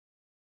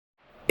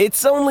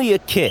It's only a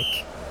kick,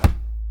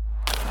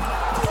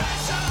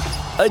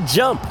 a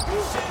jump,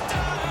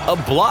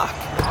 a block.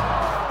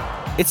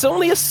 It's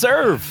only a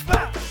serve.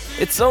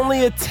 It's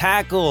only a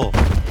tackle,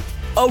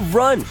 a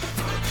run.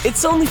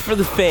 It's only for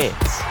the fans.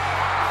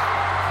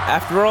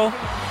 After all,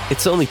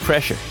 it's only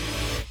pressure.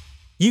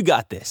 You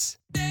got this.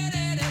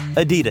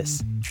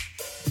 Adidas.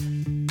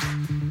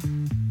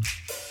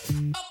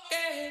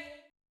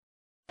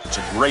 It's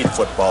a great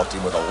football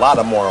team with a lot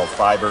of moral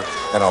fiber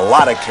and a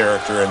lot of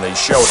character, and they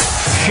showed it.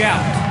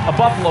 Shout, a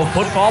Buffalo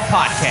football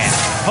podcast,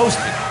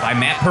 hosted by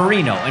Matt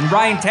Perino and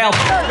Ryan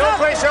Talbot. No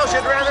place else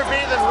you'd rather be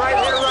than right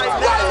here, right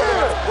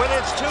now. When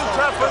it's too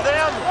tough for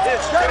them,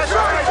 it's just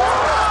right.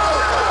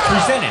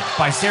 Presented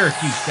by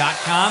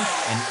Syracuse.com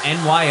and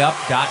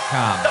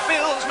NYUp.com. The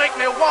Bills make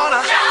me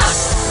wanna.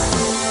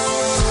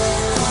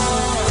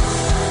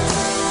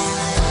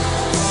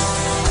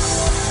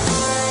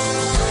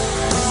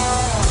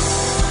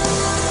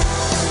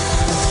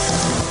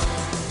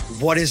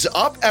 What is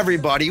up,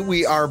 everybody?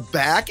 We are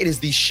back. It is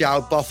the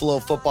Shout Buffalo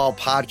Football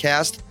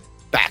Podcast.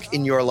 Back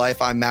in your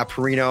life. I'm Matt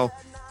Perino,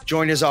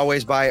 joined as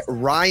always by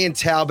Ryan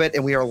Talbot,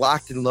 and we are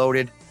locked and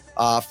loaded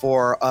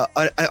for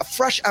a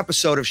fresh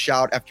episode of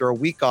Shout after a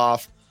week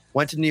off.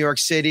 Went to New York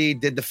City,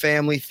 did the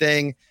family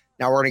thing.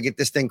 Now we're going to get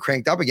this thing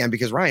cranked up again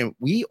because, Ryan,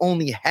 we're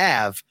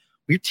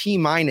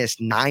T-minus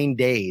 9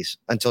 days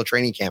until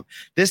training camp.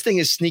 This thing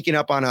is sneaking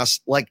up on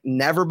us like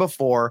never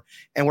before,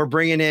 and we're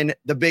bringing in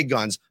the big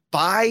guns.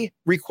 By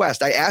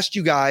request, I asked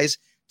you guys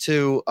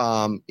to,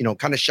 kind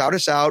of shout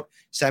us out,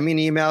 send me an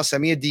email,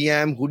 send me a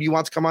DM. Who do you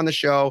want to come on the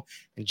show?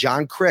 And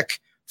John Kyrk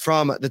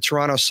from the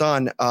Toronto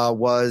Sun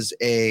was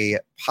a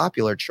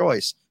popular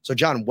choice. So,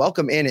 John,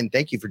 welcome in and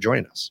thank you for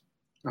joining us.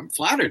 I'm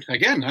flattered.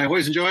 Again, I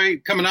always enjoy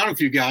coming out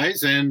with you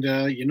guys, and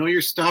you know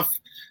your stuff,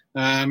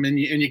 and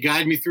you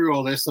guide me through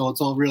all this, so it's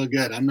all real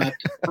good. I'm not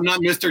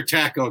Mr.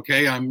 Tech,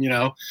 okay?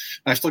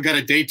 I still got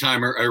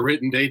a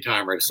written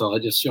daytimer, so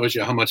it just shows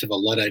you how much of a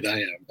Luddite I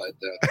am. But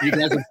you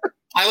guys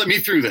pilot me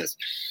through this.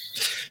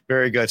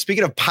 Very good.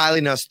 Speaking of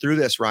piloting us through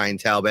this, Ryan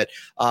Talbot,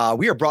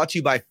 we are brought to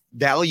you by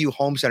Value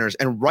Home Centers.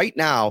 And right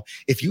now,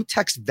 if you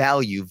text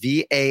VALUE,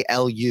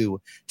 VALU,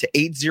 to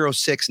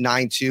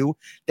 80692,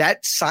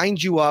 that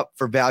signs you up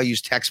for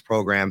Value's text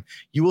program.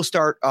 You will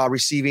start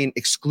receiving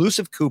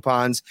exclusive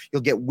coupons.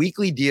 You'll get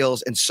weekly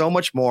deals and so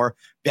much more.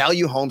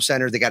 Value Home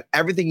Centers, they got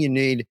everything you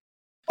need.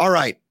 All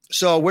right.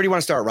 So where do you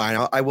want to start,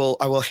 Ryan? I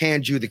will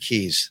hand you the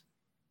keys.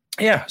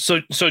 Yeah.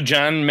 So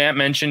John, Matt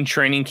mentioned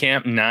training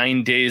camp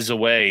 9 days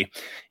away.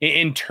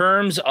 In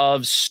terms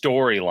of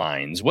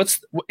storylines,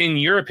 in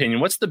your opinion,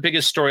 what's the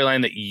biggest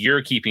storyline that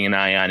you're keeping an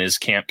eye on as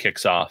camp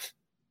kicks off?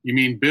 You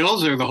mean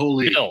Bills or the whole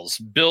league?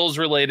 Bills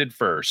related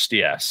first.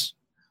 Yes.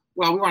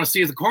 Well, we want to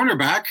see the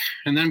cornerback,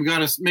 and then we got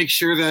to make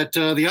sure that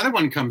the other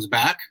one comes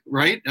back,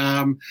 right?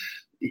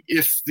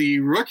 If the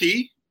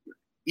rookie,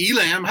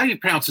 Elam, how do you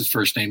pronounce his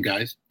first name,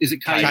 guys? Is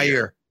it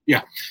Kyer?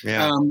 Yeah.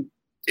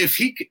 If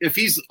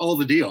he's all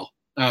the deal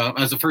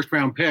as a first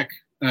round pick,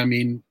 I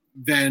mean,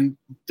 then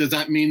does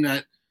that mean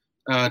that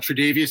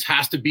Tre'Davious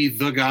has to be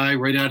the guy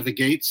right out of the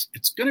gates?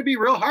 It's going to be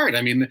real hard.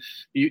 I mean,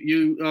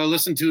 you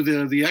listen to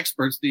the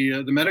experts,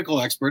 the medical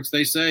experts.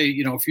 They say,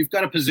 if you've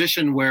got a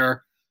position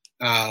where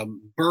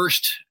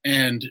burst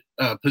and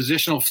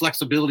positional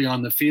flexibility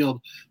on the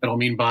field, I don't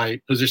mean by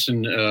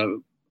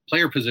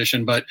player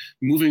position, but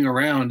moving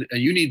around,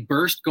 you need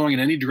burst going in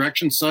any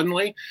direction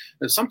suddenly.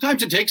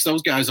 Sometimes it takes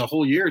those guys a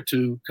whole year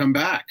to come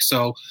back.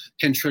 So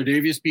can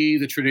Tre'Davious be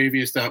the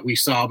Tre'Davious that we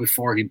saw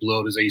before he blew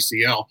out his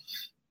ACL?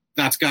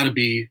 That's got to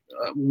be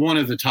one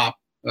of the top,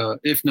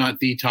 if not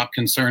the top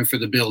concern for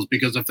the Bills,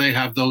 because if they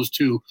have those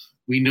two,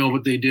 we know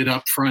what they did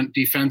up front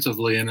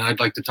defensively, and I'd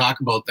like to talk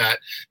about that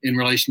in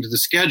relation to the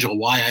schedule,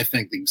 why I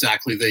think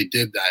exactly they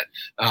did that.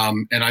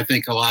 And I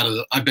think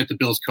I bet the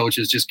Bills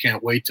coaches just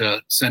can't wait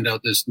to send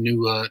out this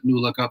new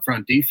look up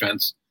front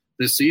defense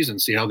this season,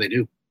 see how they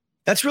do.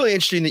 That's really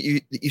interesting that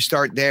you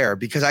start there,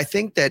 because I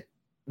think that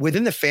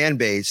within the fan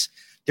base,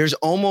 there's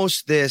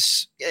almost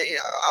this,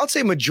 I'll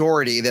say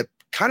majority that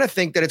kind of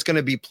think that it's going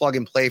to be plug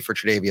and play for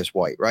Tre'Davious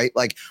White, right?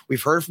 Like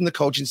we've heard from the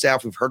coaching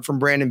staff, we've heard from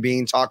Brandon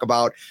Beane talk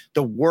about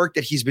the work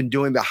that he's been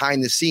doing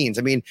behind the scenes.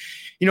 I mean,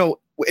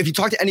 if you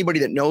talk to anybody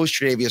that knows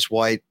Tre'Davious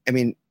White, I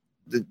mean,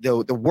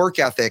 the work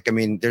ethic, I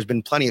mean, there's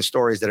been plenty of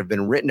stories that have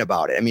been written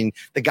about it. I mean,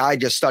 the guy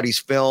just studies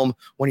film.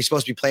 When he's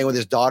supposed to be playing with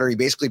his daughter, he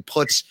basically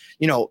puts,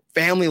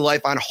 family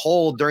life on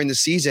hold during the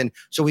season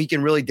so he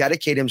can really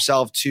dedicate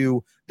himself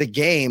to the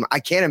game.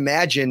 I can't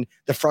imagine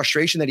the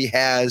frustration that he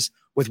has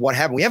with what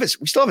happened.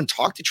 We still haven't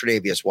talked to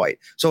Tre'Davious White.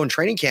 So in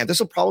training camp, this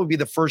will probably be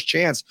the first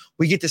chance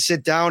we get to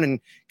sit down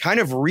and kind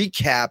of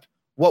recap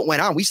what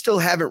went on. We still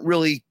haven't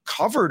really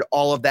covered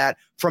all of that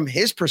from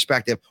his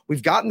perspective.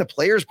 We've gotten the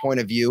player's point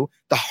of view,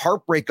 the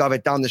heartbreak of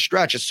it down the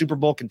stretch, a Super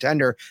Bowl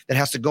contender that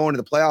has to go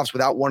into the playoffs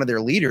without one of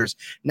their leaders.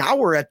 Now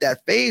we're at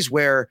that phase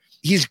where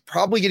he's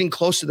probably getting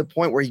close to the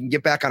point where he can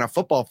get back on a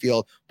football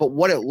field. But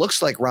what it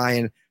looks like,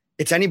 Ryan,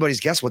 it's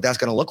anybody's guess what that's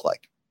going to look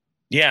like.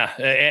 Yeah,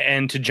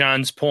 and to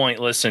John's point,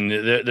 listen,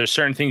 there's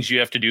certain things you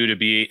have to do to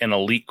be an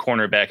elite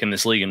cornerback in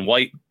this league, and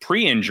White,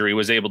 pre-injury,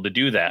 was able to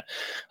do that.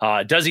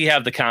 Does he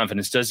have the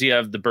confidence? Does he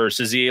have the burst?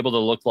 Is he able to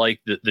look like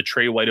the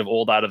Trey White of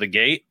old out of the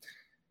gate?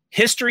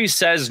 History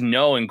says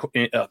no, and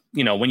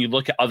when you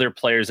look at other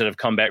players that have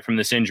come back from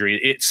this injury,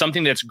 it's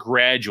something that's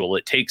gradual.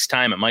 It takes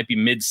time. It might be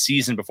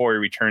mid-season before he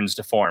returns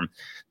to form.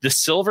 The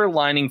silver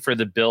lining for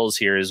the Bills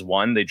here is,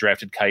 one, they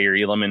drafted Kaiir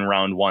Elam in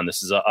round 1.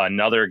 This is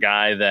another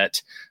guy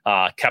that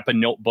kept a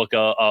notebook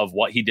of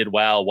what he did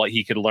well, what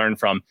he could learn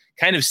from.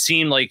 Kind of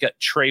seemed like a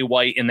Trey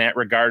White in that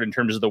regard in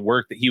terms of the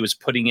work that he was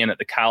putting in at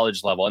the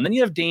college level. And then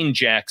you have Dane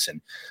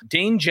Jackson.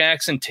 Dane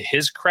Jackson, to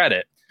his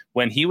credit,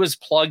 when he was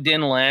plugged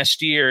in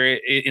last year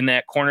in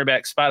that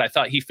cornerback spot, I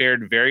thought he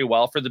fared very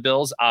well for the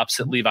Bills,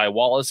 opposite Levi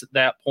Wallace at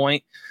that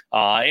point.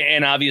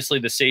 And obviously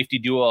the safety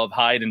duo of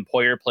Hyde and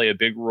Poyer play a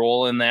big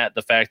role in that.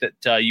 The fact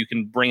that you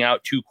can bring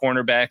out two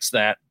cornerbacks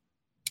that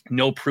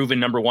no proven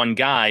number one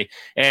guy.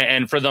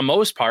 And for the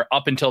most part,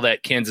 up until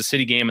that Kansas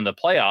City game in the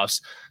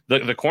playoffs,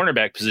 the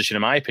cornerback position,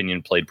 in my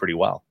opinion, played pretty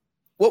well.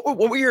 What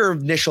were your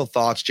initial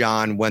thoughts,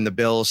 John, when the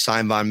Bills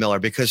signed Von Miller?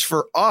 Because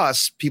for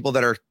us, people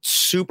that are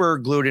super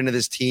glued into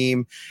this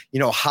team,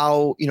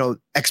 how,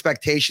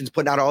 expectations,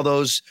 putting out all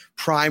those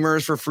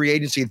primers for free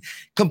agency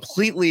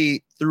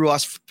completely threw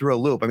us through a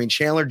loop. I mean,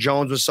 Chandler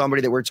Jones was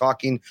somebody that we're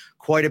talking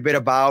quite a bit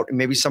about, and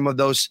maybe some of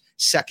those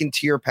second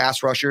tier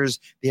pass rushers,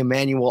 the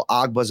Emmanuel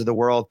Ogbas of the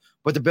world.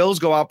 But the Bills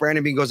go out,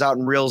 Brandon Beane goes out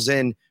and reels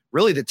in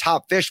really the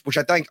top fish, which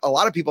I think a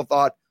lot of people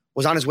thought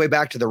was on his way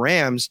back to the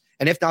Rams.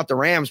 And if not the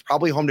Rams,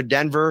 probably home to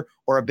Denver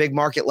or a big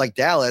market like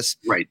Dallas.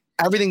 Right.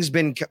 Everything's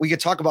been, we could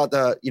talk about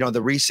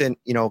the recent,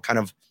 kind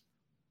of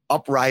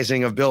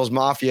uprising of Bills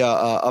Mafia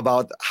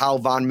about how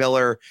Von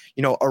Miller,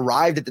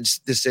 arrived at this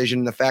decision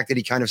and the fact that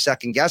he kind of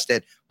second guessed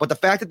it. But the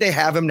fact that they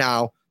have him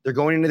now, they're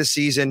going into the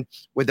season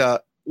with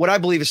what I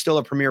believe is still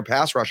a premier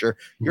pass rusher.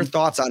 Your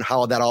thoughts on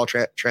how that all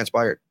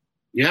transpired?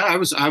 Yeah, I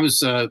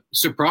was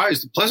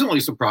surprised, pleasantly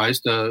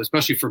surprised,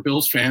 especially for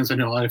Bills fans. I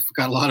know I've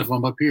got a lot of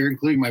them up here,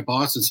 including my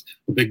boss is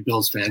a big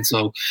Bills fan.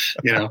 So,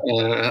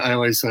 I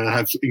always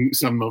have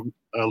some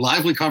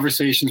lively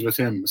conversations with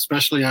him,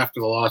 especially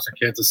after the loss of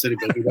Kansas City,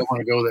 but we don't want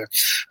to go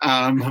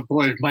there.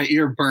 Boy, my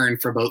ear burned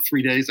for about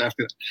 3 days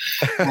after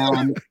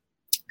that.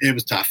 It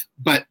was tough.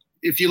 But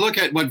if you look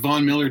at what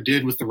Von Miller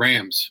did with the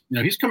Rams,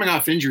 he's coming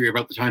off injury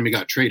about the time he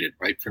got traded,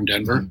 right, from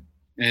Denver. Mm-hmm.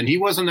 And he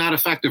wasn't that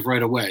effective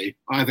right away,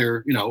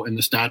 either, in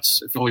the stats,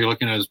 if all you're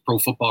looking at is Pro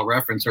Football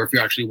Reference, or if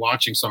you're actually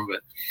watching some of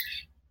it.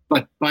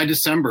 But by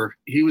December,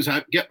 he was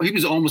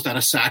almost at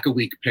a sack a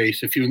week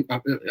pace.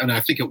 And I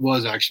think it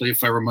was actually,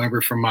 if I remember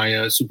from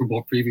my Super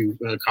Bowl preview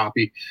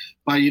copy,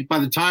 by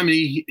the time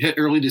he hit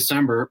early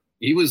December,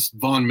 he was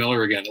Von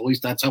Miller again. At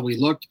least that's how he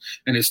looked,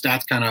 and his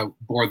stats kind of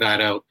bore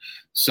that out.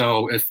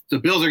 So if the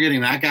Bills are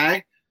getting that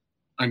guy,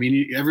 I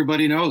mean,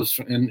 everybody knows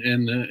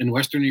in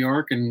Western New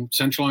York and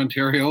Central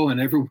Ontario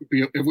and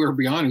everywhere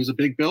beyond, who's a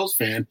big Bills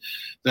fan,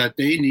 that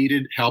they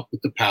needed help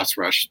with the pass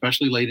rush,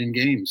 especially late in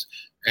games.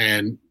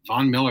 And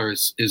Von Miller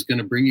is going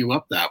to bring you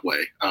up that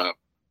way.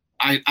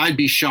 I'd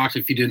be shocked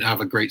if he didn't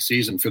have a great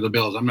season for the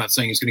Bills. I'm not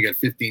saying he's going to get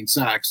 15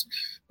 sacks,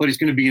 but he's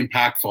going to be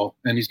impactful,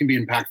 and he's going to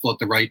be impactful at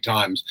the right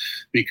times.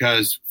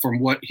 Because from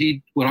what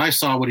he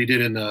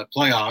did in the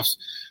playoffs,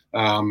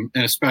 and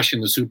especially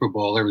in the Super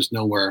Bowl, there was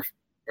nowhere.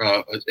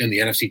 In the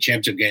NFC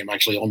Championship game,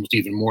 actually almost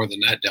even more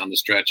than that down the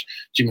stretch.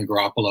 Jimmy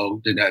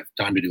Garoppolo didn't have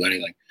time to do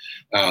anything.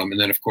 And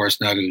then, of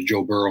course, now to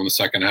Joe Burrow in the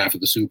second half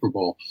of the Super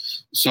Bowl.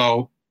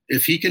 So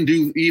if he can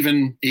do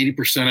even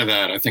 80% of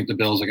that, I think the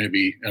Bills are going to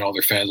be, and all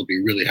their fans will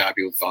be really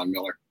happy with Von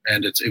Miller.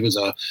 And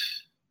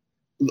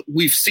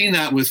we've seen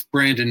that with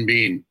Brandon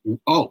Beane.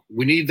 Oh,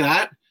 we need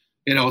that.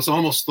 It's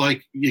almost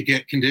like you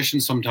get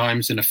conditioned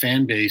sometimes in a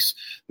fan base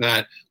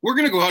that we're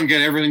going to go out and get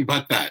everything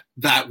but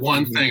that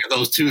one thing, or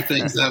those two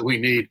things that we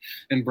need.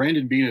 And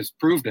Brandon Beane has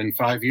proved in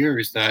 5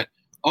 years that,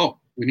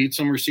 we need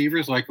some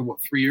receivers. Like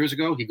 3 years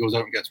ago, he goes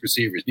out and gets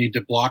receivers. Need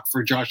to block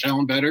for Josh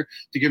Allen better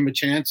to give him a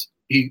chance.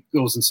 He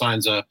goes and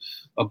signs a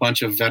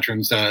bunch of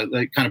veterans.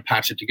 They kind of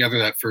patched it together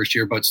that first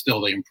year, but still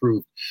they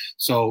improved.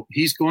 So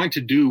he's going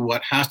to do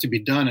what has to be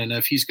done. And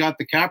if he's got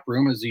the cap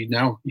room, as he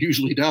now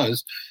usually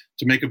does,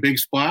 to make a big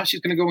splash,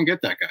 he's going to go and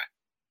get that guy.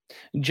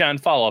 John,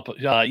 follow up.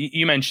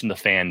 You mentioned the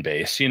fan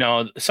base.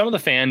 Some of the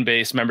fan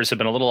base members have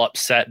been a little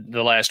upset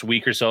the last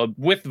week or so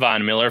with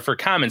Von Miller for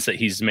comments that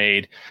he's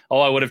made.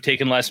 I would have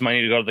taken less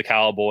money to go to the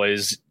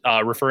Cowboys,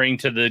 referring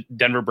to the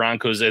Denver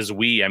Broncos as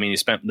we. I mean, he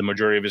spent the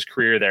majority of his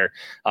career there.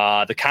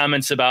 The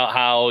comments about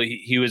how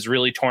he was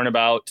really torn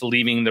about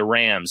leaving the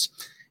Rams.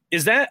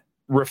 Is that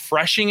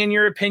refreshing, in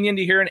your opinion,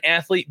 to hear an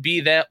athlete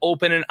be that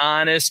open and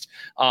honest?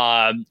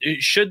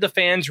 Should the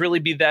fans really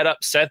be that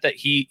upset that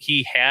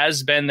he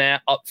has been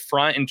that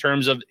upfront in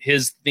terms of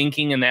his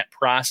thinking and that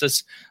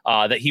process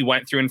that he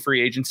went through in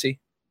free agency?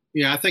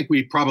 Yeah, I think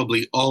we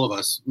probably, all of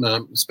us,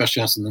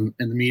 especially us in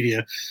the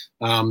media,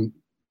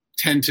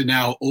 tend to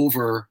now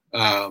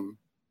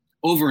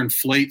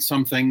overinflate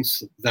some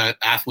things that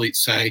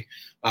athletes say.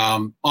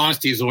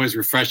 Honesty is always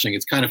refreshing.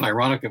 It's kind of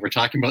ironic that we're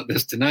talking about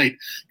this tonight,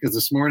 because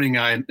this morning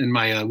in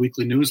my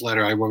weekly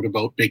newsletter, I wrote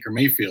about Baker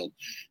Mayfield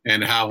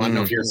and how, I don't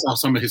know if you saw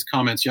some of his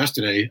comments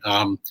yesterday,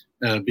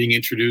 being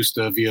introduced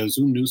via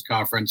Zoom news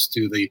conference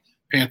to the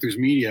Panthers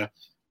media.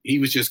 He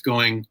was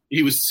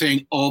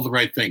saying all the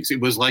right things.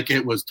 It was like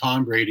it was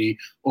Tom Brady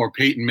or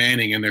Peyton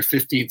Manning in their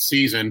 15th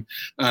season,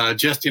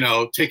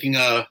 taking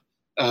a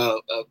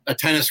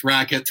tennis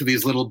racket to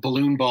these little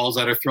balloon balls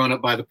that are thrown up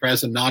by the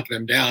press and knocking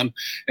them down.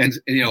 And,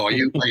 are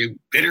you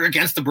bitter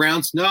against the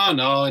Browns? No,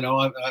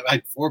 I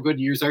had 4 good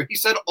years there. He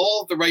said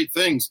all of the right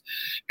things.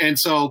 And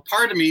so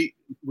part of me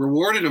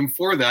rewarded him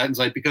for that. And it's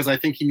like, because I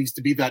think he needs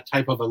to be that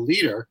type of a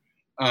leader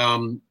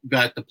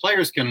that the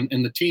players can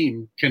and the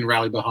team can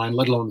rally behind,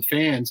 let alone the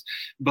fans.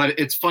 But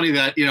it's funny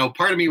that,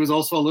 part of me was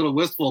also a little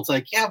wistful. It's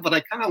like, yeah, but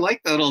I kind of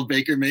like that old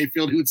Baker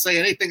Mayfield who would say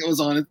anything that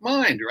was on his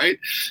mind, right?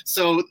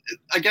 So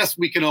I guess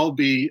we can all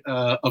be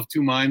of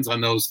two minds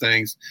on those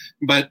things.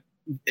 But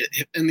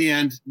in the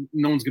end,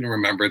 no one's going to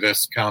remember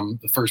this come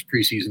the first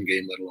preseason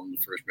game, let alone the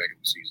first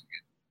regular season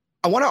game.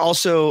 I want to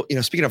also,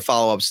 speaking of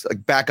follow-ups,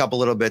 back up a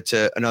little bit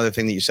to another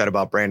thing that you said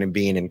about Brandon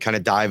Beane and kind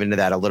of dive into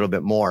that a little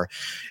bit more.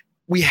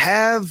 We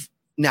have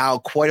now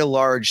quite a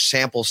large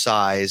sample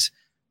size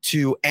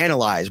to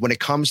analyze when it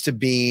comes to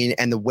Beane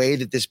and the way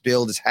that this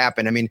build has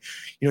happened. I mean,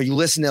 you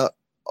listen to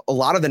a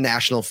lot of the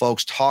national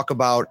folks talk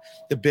about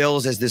the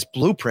Bills as this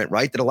blueprint,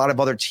 right? That a lot of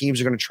other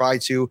teams are going to try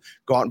to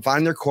go out and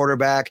find their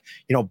quarterback,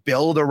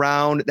 build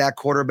around that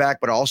quarterback,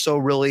 but also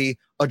really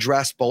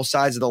address both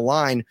sides of the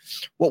line.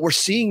 What we're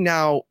seeing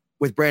now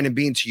with Brandon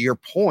Beane, to your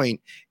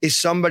point, is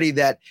somebody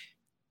that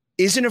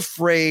isn't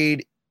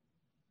afraid,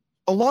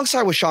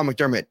 alongside with Sean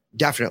McDermott,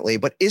 definitely,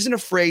 but isn't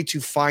afraid to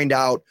find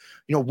out,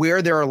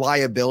 where there are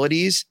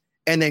liabilities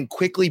and then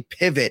quickly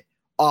pivot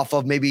off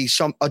of maybe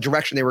a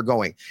direction they were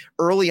going.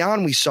 Early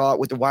on, we saw it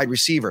with the wide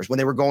receivers when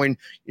they were going,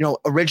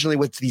 originally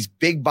with these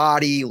big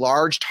body,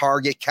 large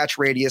target, catch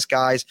radius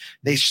guys.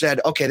 They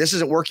said, okay, this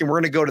isn't working.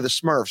 We're going to go to the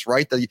Smurfs,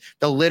 right?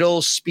 The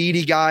little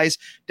speedy guys.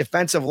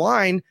 Defensive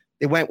line,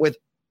 they went with,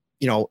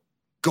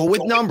 go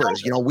with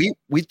numbers.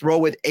 We throw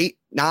with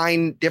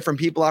 8-9 different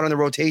people out on the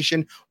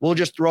rotation. We'll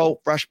just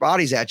throw fresh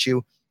bodies at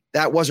you.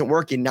 That wasn't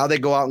working. Now they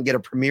go out and get a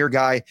premier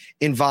guy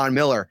in Von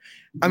Miller.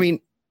 I mean,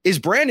 is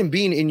Brandon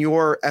Beane, in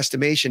your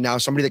estimation now,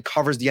 somebody that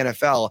covers the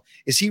NFL,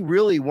 is he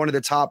really one of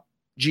the top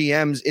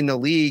GMs in the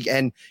league?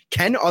 And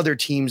can other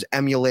teams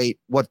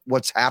emulate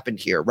what's happened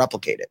here,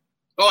 replicate it?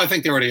 Oh, I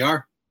think they already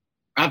are.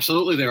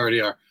 Absolutely, they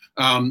already are.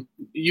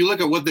 You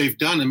look at what they've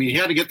done. I mean, he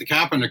had to get the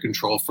cap under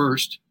control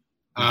first.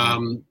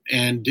 And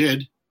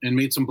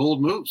made some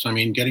bold moves. I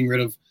mean, getting rid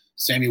of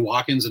Sammy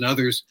Watkins and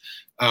others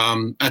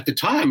at the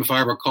time, if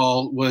I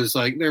recall, was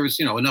like there was,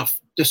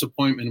 enough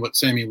disappointment in what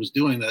Sammy was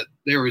doing that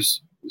there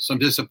was some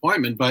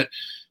disappointment. But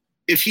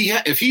if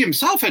he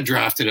himself had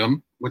drafted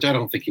him, which I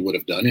don't think he would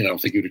have done, I don't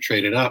think he would have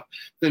traded up,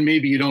 then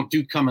maybe you don't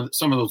do some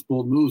of those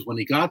bold moves when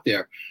he got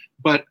there.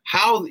 But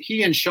how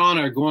he and Sean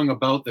are going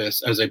about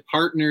this as a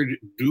partnered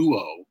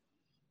duo,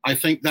 I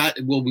think that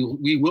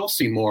we will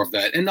see more of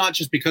that, and not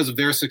just because of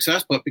their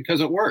success, but because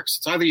it works.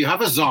 It's either you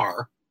have a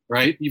czar,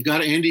 right? You've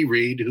got Andy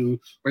Reid,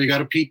 or you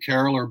got a Pete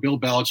Carroll or Bill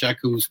Belichick,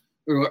 who's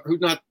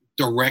not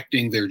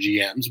directing their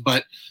GMs,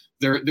 but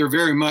they're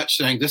very much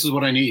saying, "This is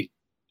what I need.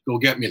 Go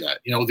get me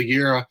that."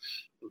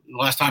 The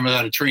last time I was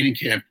at a training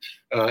camp,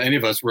 any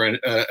of us were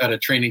at a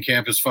training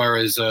camp as far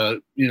as,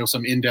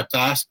 some in-depth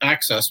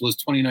access was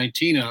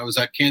 2019. And I was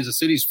at Kansas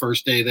City's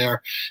first day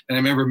there. And I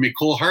remember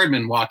Mecole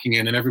Hardman walking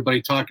in and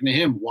everybody talking to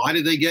him. Why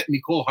did they get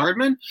Mecole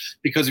Hardman?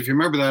 Because if you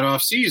remember that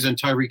offseason,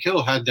 Tyreek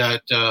Hill had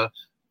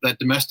that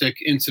domestic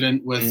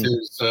incident with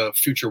his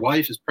future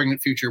wife, his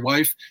pregnant future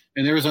wife.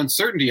 And there was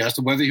uncertainty as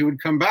to whether he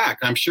would come back.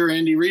 I'm sure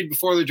Andy Reid,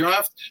 before the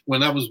draft,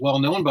 when that was well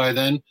known by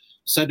then,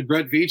 said to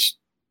Brett Veach,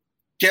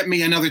 "Get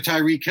me another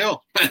Tyreek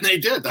Hill." And they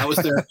did. That was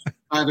their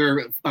I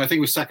think it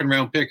was second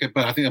round pick,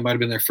 but I think that might have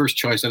been their first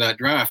choice of that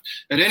draft.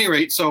 At any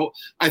rate, so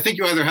I think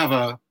you either have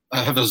a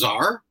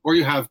czar or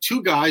you have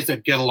two guys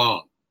that get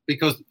along,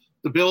 because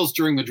the Bills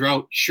during the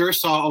drought sure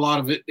saw a lot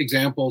of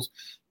examples,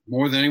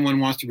 more than anyone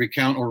wants to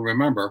recount or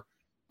remember,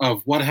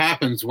 of what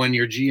happens when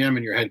your GM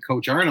and your head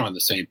coach aren't on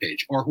the same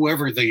page, or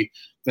whoever the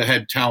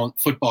head talent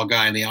football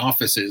guy in the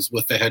office is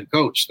with the head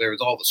coach.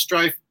 There's all the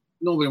strife.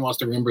 Nobody wants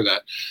to remember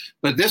that.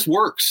 But this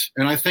works.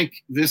 And I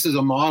think this is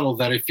a model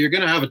that if you're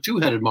going to have a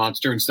two-headed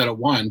monster instead of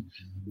one,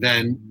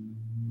 then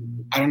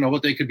I don't know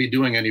what they could be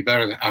doing any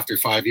better after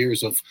 5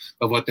 years of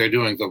what they're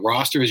doing. The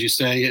roster, as you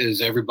say, is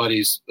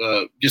everybody's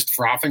just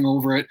frothing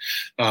over it.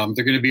 They're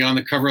going to be on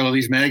the cover of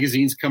these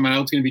magazines coming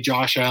out. It's going to be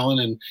Josh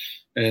Allen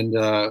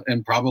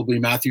and probably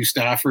Matthew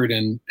Stafford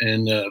and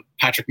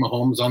Patrick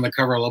Mahomes on the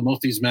cover of most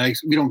of these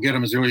mags. We don't get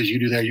them as early as you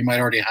do there. You might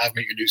already have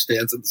them at your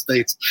newsstands in the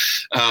States.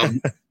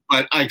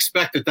 But I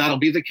expect that that'll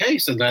be the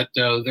case, and that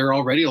there are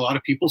already a lot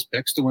of people's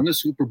picks to win the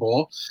Super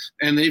Bowl,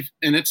 and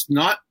it's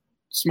not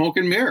smoke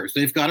and mirrors.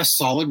 They've got a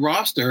solid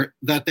roster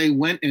that they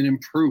went and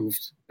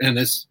improved in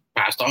this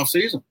past off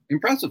season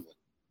impressively.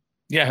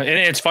 Yeah, and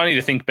it's funny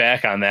to think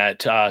back on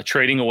that,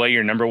 trading away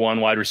your number one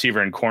wide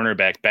receiver and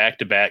cornerback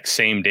back-to-back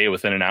same day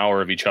within an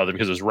hour of each other,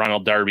 because it was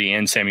Ronald Darby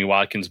and Sammy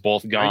Watkins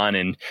both gone.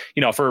 Right.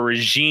 And, for a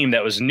regime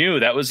that was new,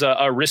 that was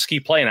a risky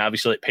play, and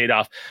obviously it paid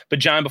off. But,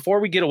 John, before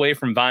we get away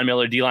from Von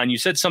Miller, D-line, you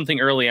said something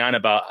early on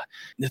about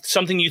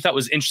something you thought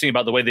was interesting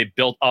about the way they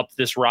built up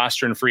this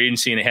roster in free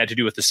agency, and it had to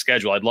do with the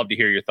schedule. I'd love to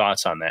hear your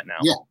thoughts on that now.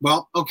 Yeah,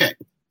 well, okay.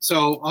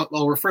 So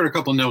I'll refer to a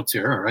couple notes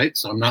here, all right?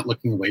 So I'm not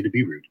looking away to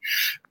be rude.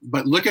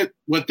 But look at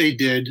what they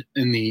did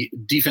in the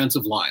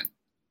defensive line.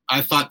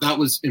 I thought that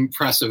was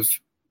impressive.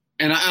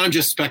 And I'm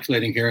just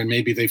speculating here, and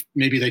maybe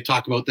they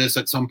talked about this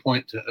at some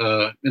point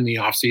in the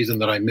offseason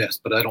that I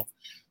missed, but I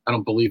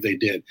don't believe they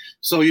did.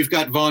 So you've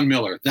got Von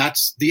Miller.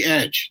 That's the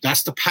edge.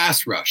 That's the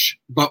pass rush.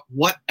 But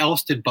what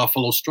else did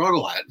Buffalo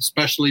struggle at,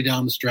 especially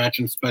down the stretch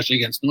and especially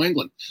against New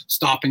England?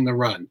 Stopping the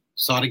run.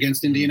 Saw it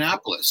against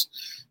Indianapolis.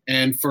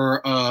 And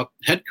for a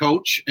head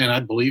coach, and I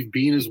believe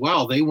Bean as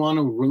well, they want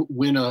to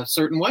win a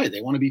certain way.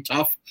 They want to be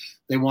tough.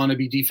 They want to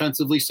be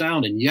defensively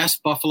sound. And yes,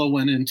 Buffalo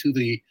went into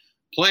the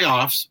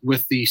playoffs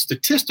with the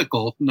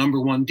statistical number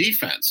one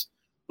defense.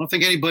 I don't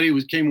think anybody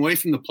came away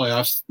from the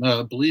playoffs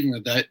believing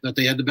that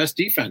they had the best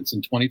defense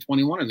in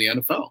 2021 in the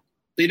NFL.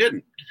 They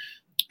didn't.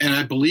 And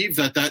I believe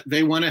that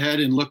they went ahead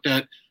and look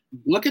at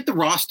the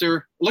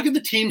roster, look at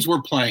the teams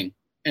we're playing,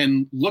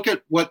 and look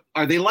at what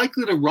are they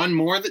likely to run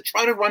more, that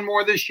try to run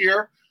more this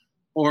year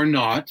or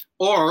not,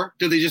 or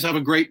do they just have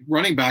a great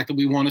running back that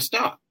we want to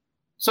stop?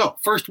 So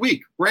first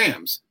week,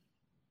 Rams,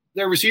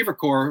 their receiver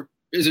core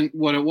isn't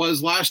what it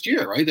was last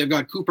year, right? They've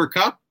got Cooper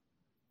Kupp.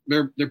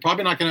 They're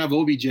probably not going to have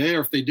OBJ, or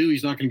if they do,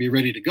 he's not going to be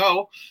ready to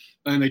go.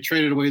 And they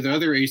traded away the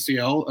other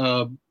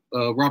ACL,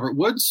 Robert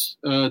Woods,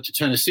 to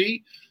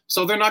Tennessee.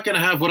 So they're not going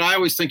to have what I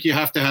always think you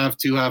have to have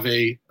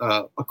to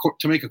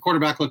make a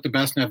quarterback look the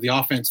best and have the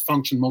offense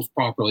function most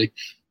properly.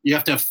 You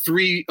have to have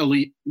 3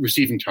 elite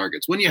receiving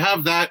targets. When you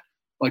have that,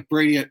 like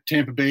Brady at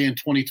Tampa Bay in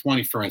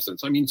 2020, for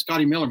instance, I mean,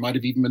 Scotty Miller might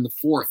have even been the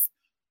 4th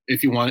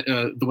if you want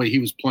the way he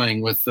was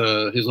playing with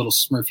his little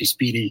Smurfy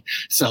speedy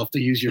self, to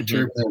use your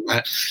term there,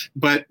 Matt.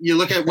 But you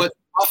look at what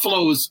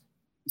Buffalo's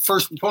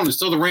first opponents,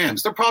 so the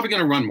Rams, they're probably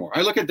going to run more.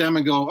 I look at them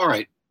and go, all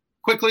right,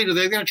 quickly, are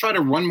they going to try to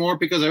run more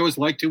because I always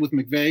like to with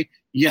McVay?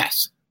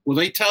 Yes. Will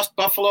they test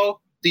Buffalo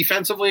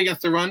defensively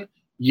against the run?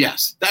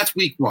 Yes. That's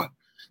week 1.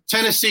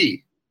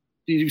 Tennessee,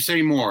 did you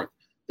say more?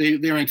 They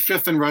ranked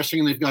 5th in rushing,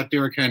 and they've got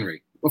Derrick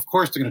Henry. Of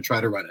course they're going to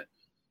try to run it.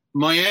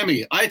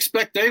 Miami, I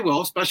expect they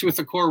will, especially with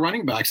the core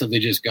running backs that they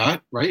just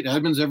got, right?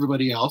 Edmonds,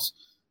 everybody else.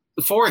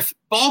 The 4th,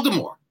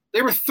 Baltimore.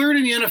 They were 3rd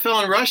in the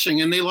NFL in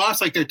rushing, and they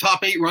lost like their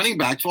top 8 running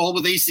backs, all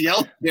with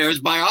ACL tears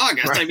by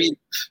August. Right.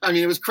 I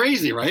mean, it was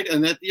crazy, right?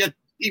 And that yet,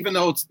 even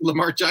though it's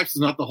Lamar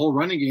Jackson's not the whole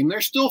running game,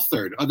 they're still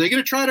 3rd. Are they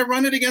going to try to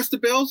run it against the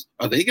Bills?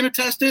 Are they going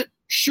to test it?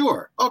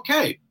 Sure.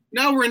 Okay.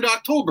 Now we're into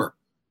October.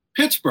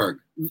 Pittsburgh.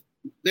 They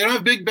don't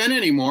have Big Ben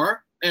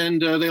anymore,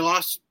 and they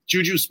lost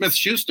Juju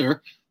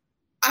Smith-Schuster.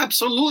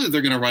 Absolutely,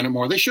 they're going to run it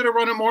more. They should have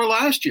run it more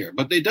last year,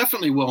 but they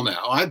definitely will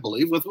now, I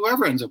believe, with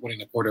whoever ends up winning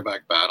the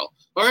quarterback battle.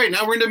 All right,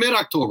 now we're into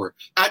mid-October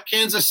at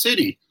Kansas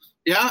City.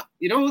 Yeah,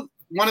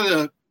 one of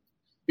the,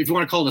 if you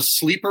want to call it a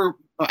sleeper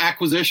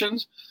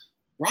acquisitions,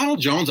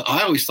 Ronald Jones,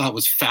 I always thought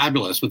was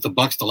fabulous with the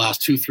Bucs the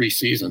last 2-3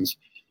 seasons.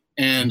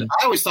 And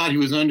I always thought he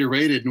was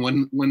underrated.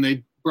 And when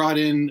they brought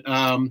in,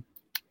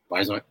 why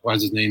is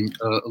his name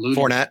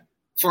eluding?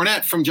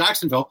 Fournette from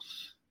Jacksonville,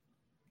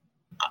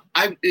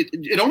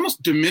 it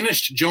almost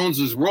diminished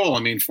Jones's role. I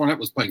mean, Fournette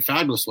was playing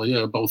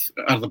fabulously, both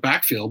out of the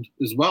backfield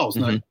as well as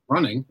not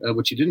running,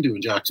 which he didn't do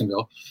in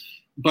Jacksonville.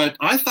 But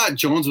I thought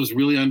Jones was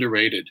really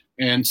underrated.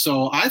 And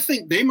so I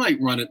think they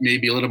might run it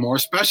maybe a little more,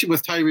 especially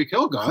with Tyreek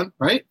Hill gone,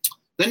 right?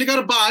 Then you got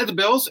to buy the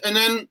Bills. And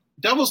then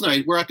Devil's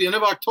Night, we're at the end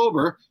of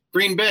October,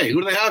 Green Bay.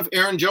 Who do they have?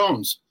 Aaron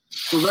Jones.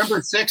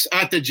 November 6th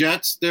at the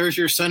Jets. There's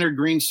your center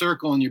green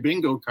circle on your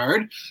bingo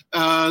card.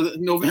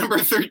 November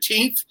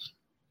 13th,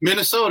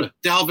 Minnesota,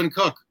 Dalvin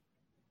Cook,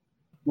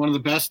 one of the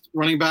best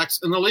running backs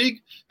in the league.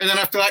 And then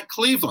after that,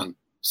 Cleveland.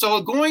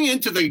 So going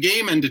into the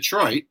game in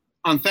Detroit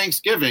on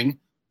Thanksgiving,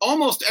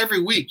 almost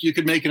every week you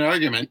could make an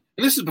argument,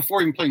 and this is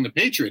before even playing the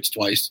Patriots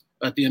twice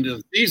at the end of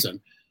the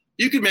season,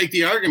 you could make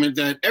the argument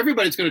that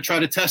everybody's going to try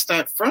to test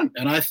that front.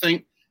 And I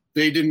think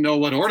they didn't know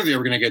what order they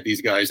were going to get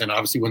these guys. And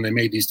obviously when they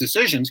made these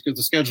decisions, because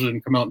the schedule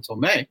didn't come out until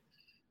May.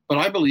 But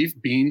I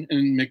believe Bean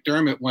and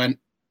McDermott went,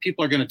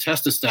 people are going to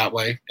test us that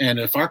way. And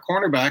if our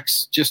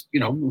cornerbacks just,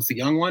 with the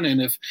young one,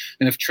 and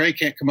if Trey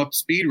can't come up to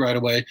speed right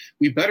away,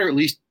 we better at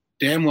least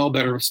damn well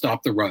better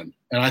stop the run.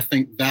 And I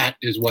think that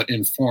is what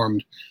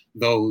informed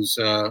those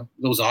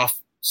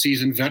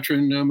off-season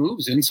veteran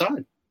moves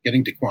inside,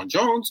 getting DeQuan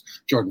Jones,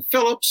 Jordan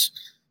Phillips.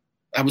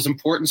 That was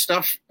important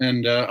stuff.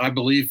 And I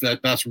believe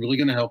that that's really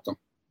going to help them.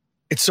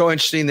 It's so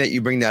interesting that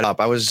you bring that up.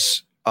 I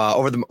was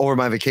over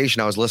my vacation,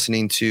 I was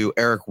listening to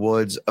Eric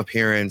Wood's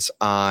appearance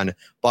on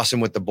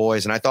Bussin' with the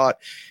Boys. And I thought,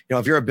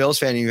 if you're a Bills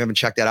fan and you haven't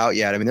checked that out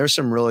yet, I mean, there's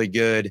some really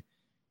good,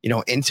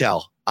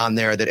 intel on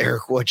there that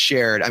Eric Wood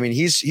shared. I mean,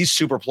 he's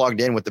super plugged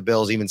in with the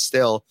Bills, even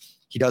still.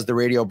 He does the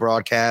radio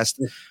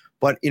broadcast.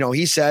 But,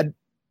 he said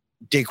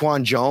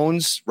Daquan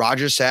Jones,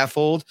 Roger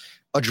Saffold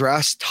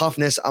address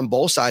toughness on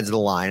both sides of the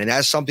line. And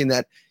that's something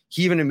that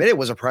he even admitted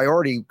was a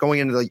priority going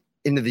into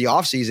the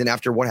offseason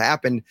after what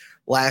happened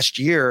last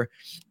year.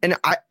 And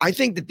I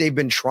think that they've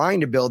been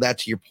trying to build that,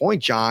 to your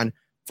point, John,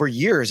 for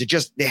years.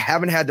 They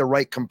haven't had the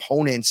right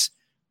components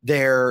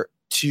there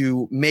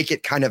to make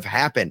it kind of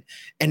happen.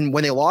 And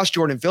when they lost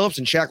Jordan Phillips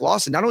and Shaq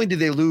Lawson, not only did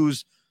they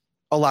lose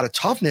a lot of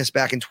toughness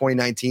back in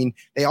 2019,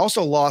 they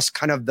also lost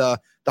kind of the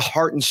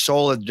heart and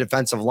soul of the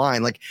defensive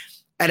line. Like,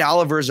 Ed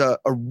Oliver's a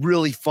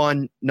really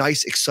fun,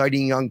 nice,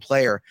 exciting young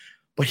player,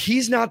 but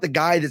he's not the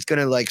guy that's going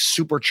to like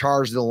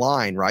supercharge the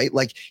line, right?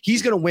 Like,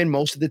 he's going to win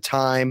most of the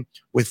time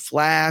with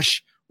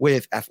flash,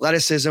 with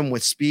athleticism,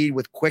 with speed,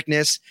 with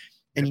quickness.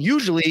 And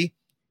usually,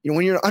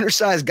 when you're an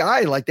undersized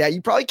guy like that,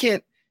 you probably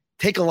can't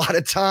take a lot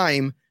of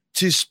time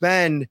to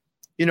spend,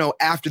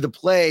 after the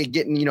play,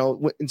 getting,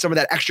 in some of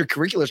that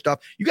extracurricular stuff.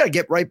 You got to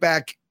get right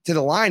back to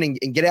the line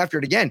and get after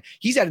it again.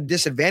 He's at a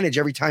disadvantage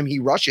every time he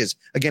rushes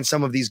against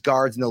some of these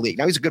guards in the league.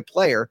 Now, he's a good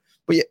player,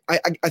 but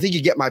I think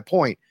you get my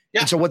point.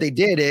 Yeah. And so what they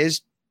did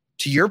is,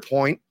 to your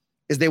point,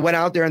 is they went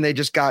out there and they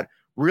just got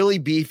really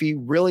beefy,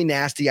 really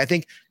nasty. I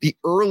think the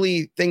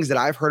early things that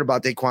I've heard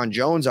about Daquan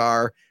Jones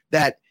are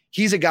that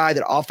he's a guy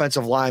that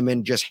offensive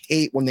linemen just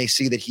hate when they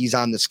see that he's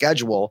on the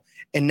schedule.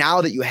 And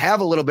now that you have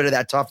a little bit of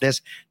that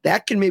toughness,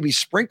 that can maybe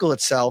sprinkle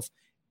itself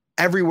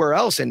everywhere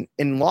else. And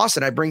in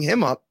Lawson, I bring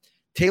him up.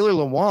 Taylor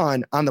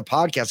Lewan on the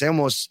podcast, I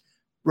almost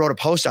wrote a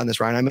post on this,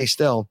 Ryan, I may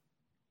still,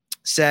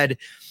 said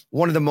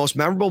one of the most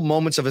memorable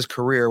moments of his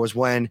career was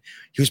when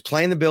he was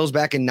playing the Bills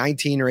back in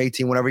 19 or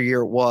 18, whatever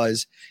year it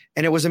was.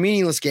 And it was a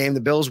meaningless game.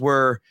 The Bills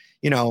were,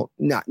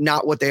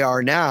 not what they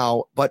are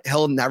now, but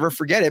he'll never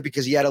forget it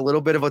because he had a little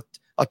bit of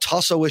a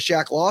tussle with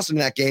Shaq Lawson in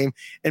that game.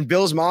 And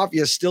Bills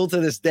Mafia still to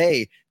this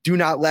day do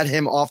not let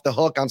him off the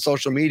hook on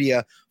social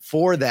media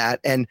for that.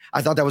 And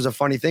I thought that was a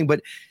funny thing.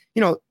 But,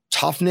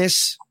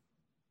 toughness,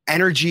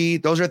 energy,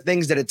 those are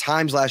things that at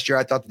times last year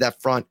I thought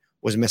that front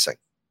was missing.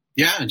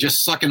 Yeah, and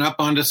just sucking up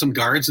onto some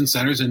guards and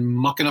centers and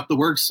mucking up the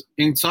works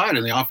inside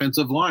in the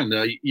offensive line.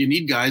 You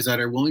need guys that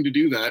are willing to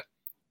do that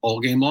all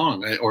game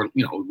long, or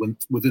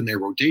within their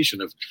rotation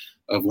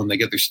of when they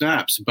get their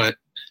snaps. But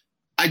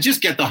I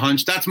just get the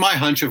hunch. That's my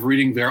hunch of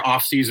reading their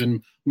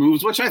offseason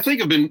moves, which I think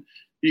have been.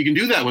 You can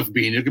do that with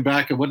Bean. You go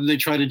back and what did they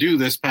try to do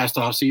this past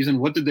offseason?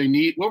 What did they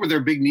need? What were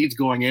their big needs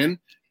going in?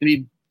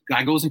 And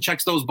guy goes and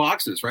checks those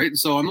boxes, right? And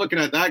so I'm looking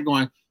at that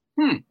going,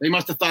 they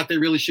must have thought they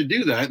really should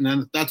do that. And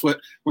then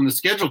when the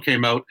schedule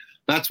came out,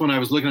 that's when I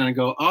was looking at it and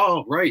go,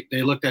 oh, right.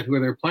 They looked at who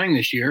they're playing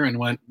this year and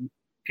went,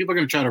 people are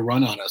going to try to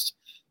run on us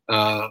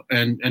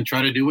and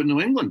try to do what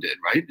New England did,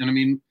 right? And I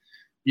mean,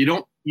 you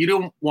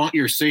don't want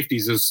your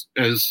safeties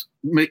as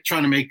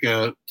trying to make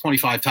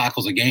 25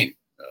 tackles a game,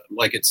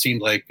 like it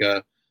seemed like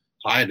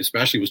Hyde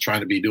especially was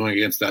trying to be doing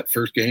against that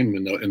first game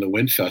in the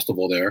Wind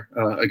Festival there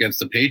against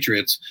the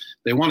Patriots.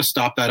 They want to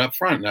stop that up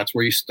front. And that's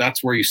where you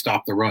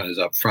stop the run, is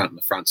up front in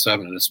the front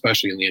seven, and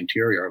especially in the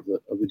interior of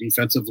the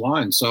defensive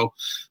line. So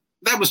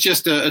that was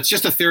it's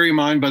just a theory of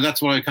mine, but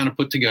that's what I kind of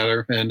put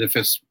together. And if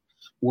it's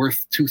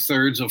worth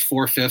 2/3 of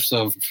 4/5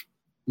 of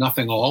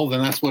nothing all,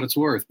 then that's what it's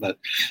worth. But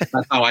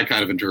that's how I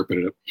kind of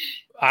interpreted it.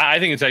 I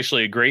think it's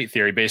actually a great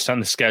theory based on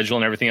the schedule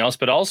and everything else.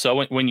 But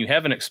also, when you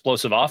have an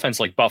explosive offense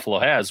like Buffalo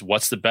has,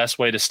 what's the best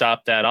way to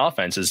stop that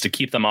offense is to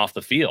keep them off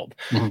the field.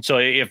 Mm-hmm. So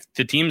if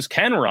the teams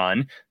can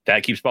run,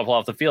 that keeps Buffalo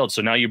off the field.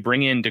 So now you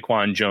bring in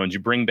Daquan Jones, you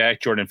bring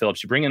back Jordan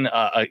Phillips, you bring in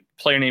a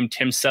player named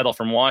Tim Settle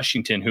from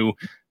Washington who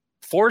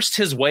forced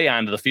his way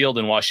onto the field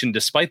in Washington,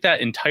 despite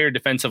that entire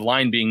defensive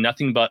line being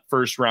nothing but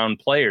first-round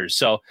players.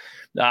 So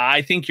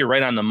I think you're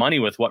right on the money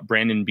with what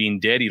Brandon Beane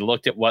did. He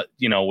looked at what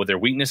their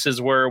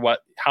weaknesses were,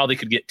 how they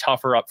could get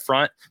tougher up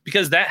front,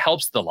 because that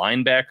helps the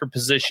linebacker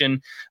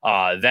position.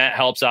 That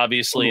helps,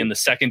 obviously, in the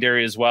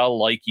secondary as well,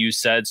 like you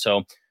said.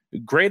 So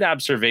great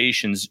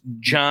observations.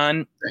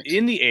 John,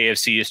 in the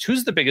AFC East,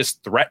 who's the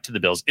biggest threat to the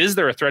Bills? Is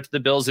there a threat to the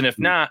Bills? And if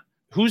not,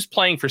 who's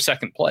playing for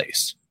second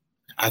place?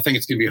 I think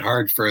it's going to be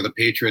hard for the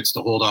Patriots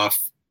to hold off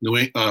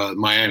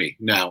Miami.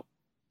 Now,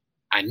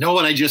 I know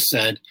what I just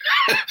said.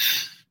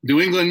 New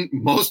England,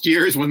 most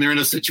years when they're in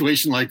a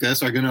situation like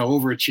this, are going to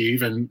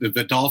overachieve, and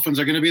the Dolphins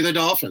are going to be the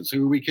Dolphins.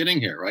 Who are we kidding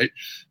here, right?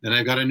 And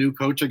I've got a new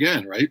coach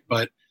again, right?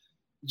 But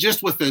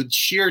just with the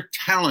sheer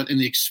talent and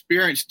the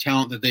experienced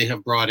talent that they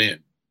have brought in,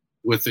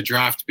 with the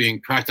draft being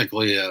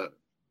practically an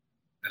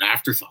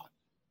afterthought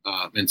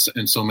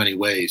in so many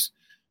ways,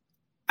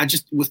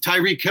 with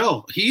Tyreek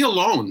Hill, he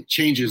alone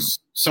changes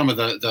some of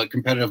the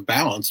competitive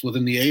balance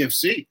within the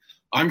AFC.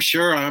 I'm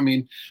sure. I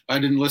mean, I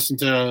didn't listen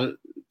to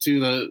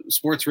the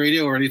sports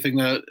radio or anything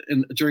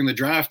during the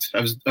draft. I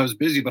was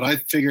busy, but I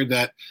figured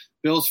that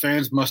Bills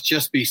fans must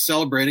just be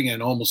celebrating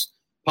and almost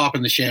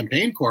popping the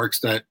champagne corks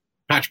that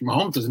Patrick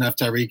Mahomes doesn't have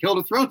Tyreek Hill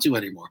to throw to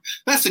anymore.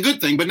 That's a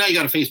good thing, but now you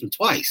got to face him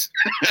twice.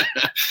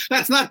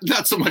 That's not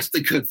so much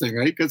the good thing,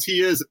 right? Because he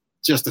is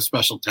just a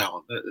special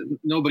talent.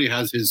 Nobody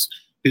has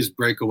his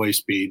breakaway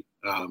speed,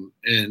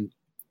 and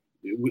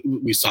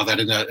we saw that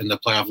in the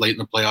playoff, late in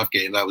the playoff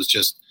game. That was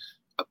just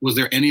Was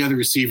there any other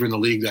receiver in the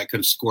league that could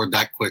have scored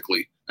that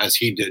quickly as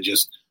he did,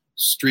 just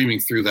streaming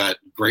through that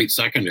great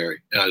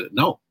secondary?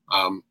 No.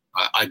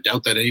 I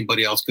doubt that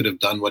anybody else could have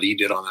done what he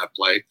did on that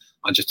play,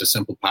 on just a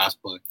simple pass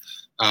play.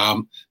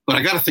 But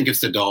I got to think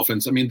it's the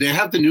Dolphins. I mean, they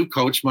have the new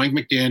coach, Mike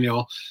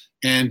McDaniel.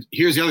 And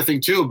here's the other thing,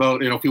 too,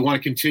 about, if we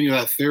want to continue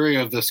that theory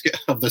of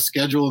the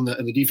schedule and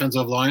the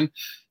defensive line,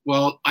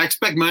 well, I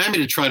expect Miami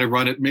to try to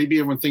run it. Maybe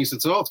everyone thinks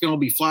it's going to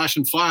be flash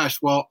and flash.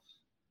 Well,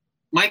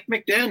 Mike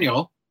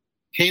McDaniel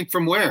came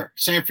from where?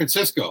 San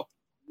Francisco.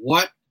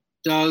 What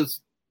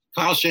does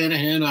Kyle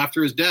Shanahan,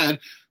 after his dad,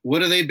 what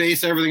do they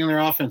base everything in their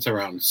offense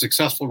around?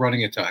 Successful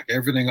running attack.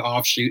 Everything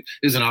offshoot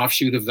is an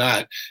offshoot of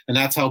that. And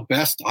that's how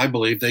best, I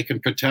believe, they can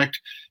protect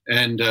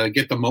and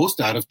get the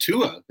most out of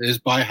Tua, is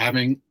by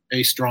having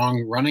a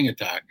strong running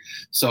attack.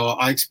 So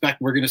I expect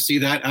we're going to see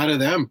that out of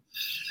them.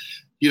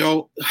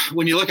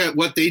 When you look at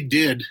what they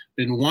did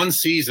in one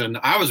season,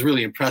 I was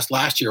really impressed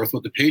last year with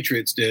what the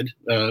Patriots did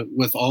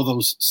with all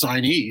those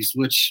signees,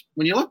 which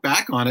when you look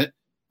back on it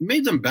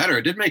made them better.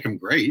 It did make them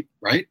great,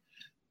 right?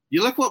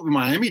 You look what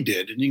Miami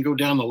did, and you can go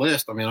down the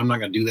list. I mean, I'm not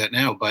going to do that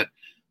now, but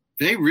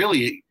they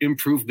really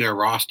improved their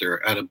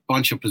roster at a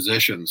bunch of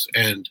positions.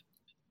 And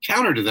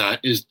counter to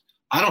that is,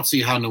 I don't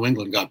see how New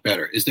England got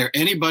better. Is there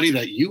anybody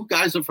that you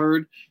guys have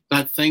heard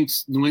that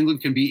thinks New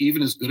England can be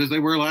even as good as they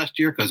were last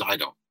year? Because I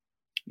don't.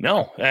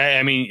 No,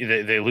 I mean,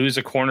 they lose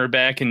a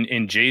cornerback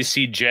in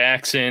J.C.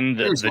 Jackson.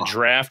 The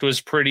draft was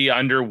pretty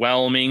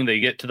underwhelming. They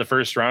get to the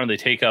first round. They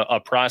take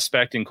a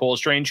prospect in Cole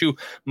Strange, who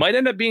might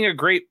end up being a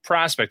great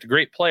prospect, a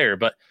great player,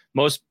 but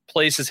most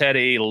places had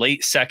a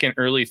late second,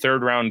 early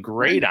third round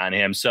grade on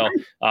him. So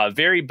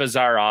very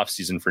bizarre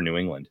offseason for New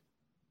England.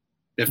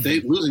 If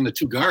they losing the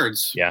two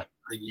guards, yeah,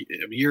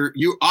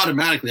 you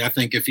automatically, I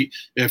think,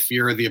 if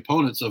you're the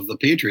opponents of the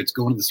Patriots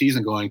going into the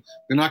season going,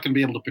 they're not going to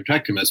be able to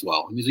protect him as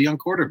well. And he's a young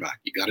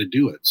quarterback. You got to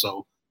do it.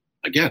 So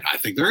again, I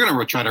think they're going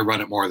to try to run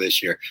it more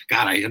this year.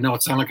 God, I know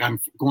it sounds like I'm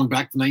going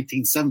back to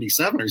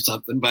 1977 or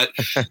something, but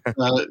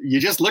you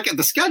just look at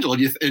the schedule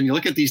and you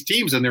look at these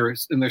teams and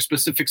their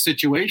specific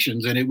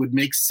situations, and it would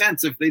make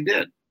sense if they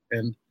did.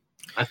 And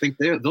I think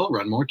they'll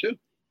run more too.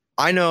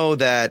 I know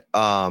that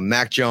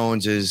Mac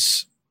Jones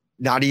is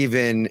not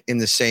even in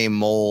the same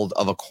mold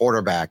of a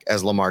quarterback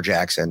as Lamar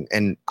Jackson.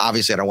 And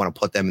obviously I don't want to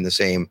put them in the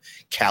same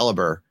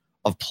caliber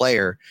of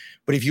player.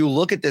 But if you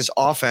look at this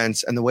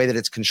offense and the way that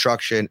it's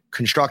constructed,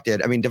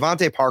 I mean,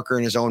 Devontae Parker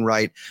in his own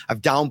right,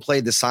 I've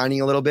downplayed the signing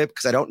a little bit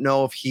because I don't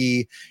know if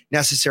he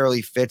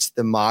necessarily fits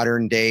the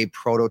modern day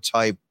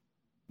prototype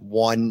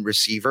one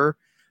receiver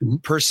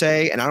per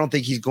se. And I don't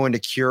think he's going to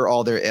cure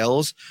all their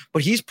ills,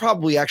 but he's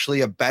probably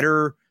actually a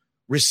better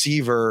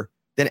receiver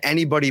than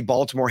anybody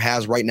Baltimore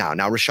has right now.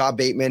 Now, Rashad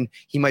Bateman,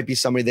 he might be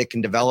somebody that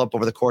can develop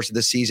over the course of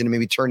the season and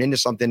maybe turn into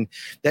something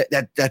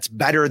that's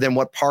better than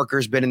what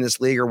Parker's been in this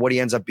league or what he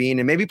ends up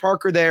being. And maybe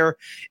Parker there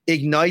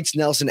ignites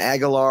Nelson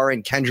Aguilar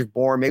and Kendrick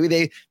Bourne. Maybe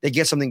they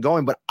get something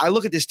going. But I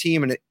look at this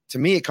team, and to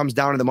me, it comes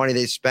down to the money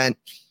they spent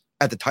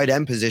at the tight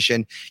end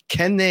position.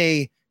 Can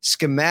they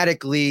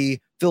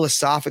schematically,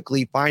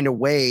 philosophically find a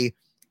way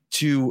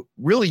to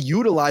really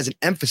utilize and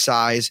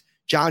emphasize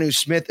Jonnu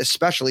Smith,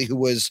 especially, who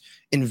was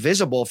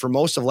invisible for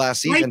most of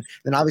last season, right?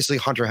 And obviously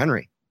Hunter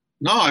Henry.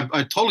 No,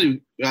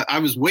 I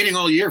was waiting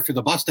all year for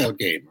the bust out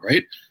game,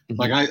 right? Mm-hmm.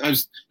 Like I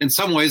was, in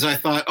some ways I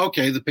thought,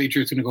 okay, the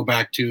Patriots are going to go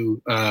back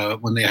to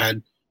when they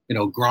had,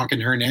 Gronk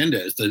and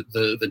Hernandez,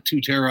 the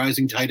two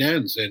terrorizing tight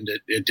ends, and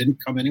it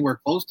didn't come anywhere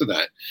close to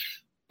that.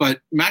 But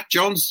Mac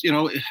Jones,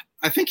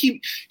 I think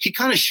he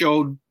kind of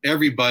showed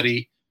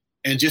everybody,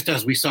 and just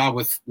as we saw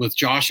with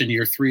Josh in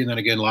year 3 and then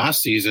again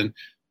last season,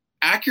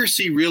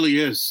 accuracy really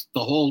is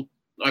the whole.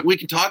 We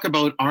can talk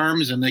about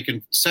arms and they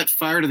can set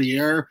fire to the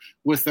air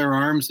with their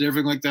arms and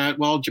everything like that.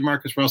 Well,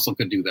 Jamarcus Russell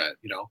could do that,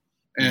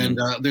 and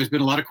there's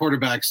been a lot of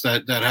quarterbacks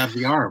that have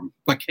the arm,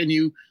 but can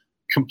you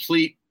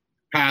complete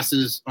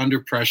passes under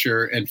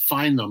pressure and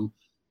find them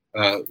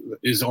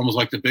is almost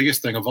like the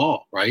biggest thing of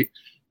all, right?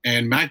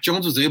 And Mac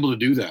Jones was able to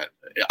do that.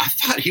 I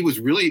thought he was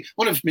really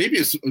one of maybe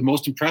his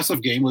most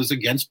impressive game was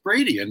against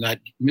Brady in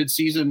that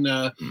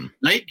midseason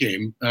night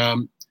game.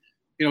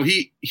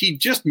 He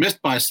just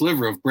missed by a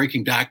sliver of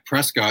breaking Dak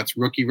Prescott's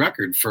rookie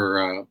record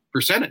for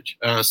percentage,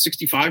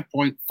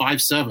 65.57.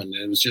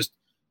 It was just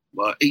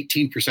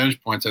 18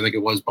 percentage points, I think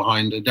it was,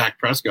 behind Dak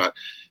Prescott.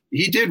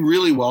 He did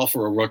really well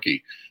for a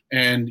rookie.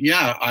 And,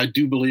 yeah, I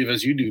do believe,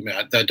 as you do,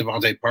 Matt, that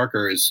Devontae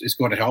Parker is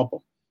going to help them.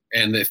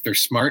 And if they're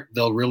smart,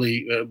 they'll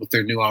really, with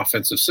their new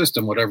offensive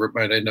system, whatever it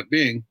might end up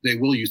being, they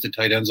will use the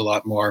tight ends a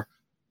lot more.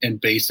 And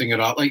basing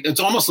it off, like it's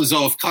almost as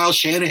though if Kyle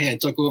Shanahan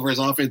took over as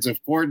offensive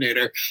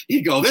coordinator,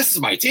 he'd go, "This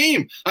is my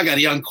team. I got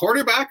a young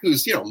quarterback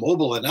who's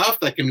mobile enough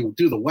that can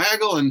do the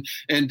waggle and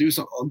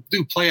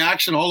do play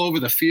action all over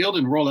the field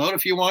and roll out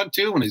if you want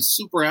to, and he's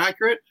super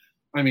accurate."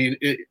 I mean,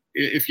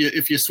 if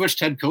you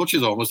switched head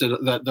coaches, almost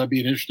that'd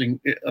be an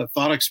interesting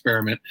thought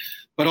experiment.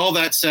 But all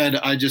that said,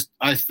 I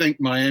think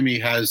Miami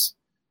has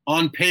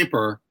on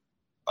paper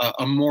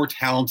a more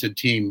talented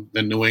team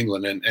than New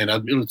England, and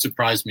it would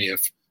surprise me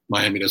if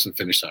Miami doesn't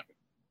finish second.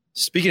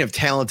 Speaking of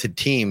talented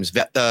teams,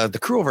 the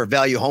crew over at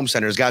Value Home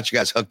Centers got you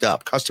guys hooked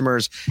up.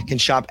 Customers can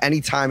shop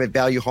anytime at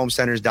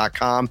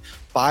valuehomecenters.com.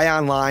 Buy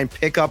online,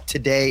 pick up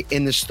today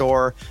in the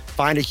store.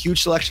 Find a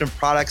huge selection of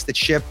products that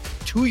ship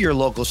to your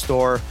local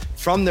store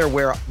from their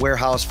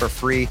warehouse for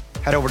free.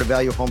 Head over to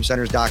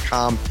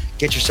valuehomecenters.com.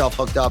 Get yourself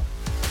hooked up.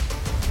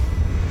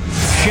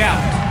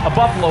 Shout, a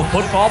Buffalo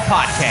football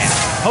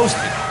podcast,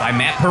 hosted by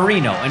Matt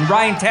Perino and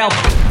Ryan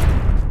Talbot.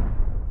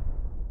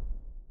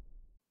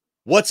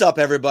 What's up,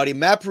 everybody?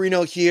 Matt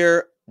Perino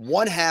here,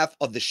 one half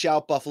of the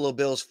Shout Buffalo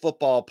Bills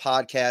football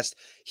podcast,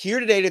 here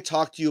today to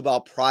talk to you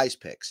about Prize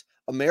Picks,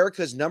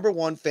 America's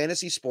 #1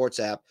 fantasy sports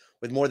app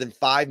with more than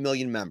 5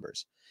 million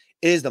members.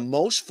 It is the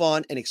most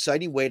fun and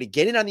exciting way to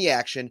get in on the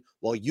action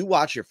while you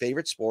watch your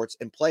favorite sports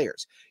and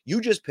players.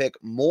 You just pick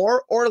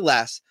more or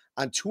less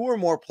on 2 or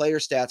more player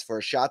stats for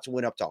a shot to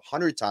win up to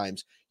 100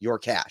 times your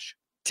cash.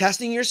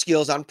 Testing your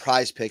skills on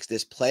Prize Picks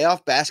this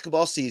playoff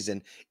basketball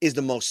season is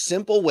the most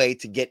simple way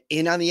to get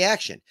in on the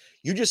action.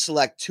 You just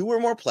select 2 or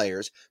more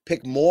players,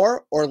 pick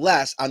more or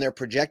less on their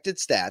projected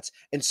stats,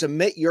 and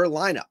submit your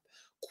lineup.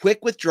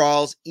 Quick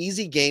withdrawals,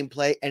 easy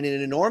gameplay, and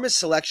an enormous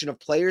selection of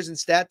players and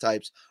stat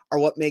types are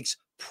what makes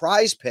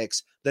Prize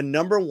Picks the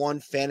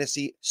 #1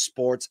 fantasy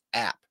sports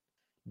app.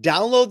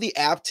 Download the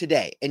app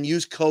today and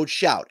use code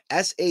SHOUT,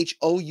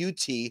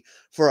 SHOUT,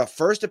 for a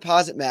first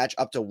deposit match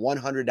up to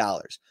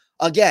 $100.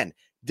 Again,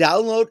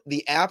 download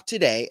the app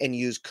today and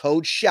use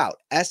code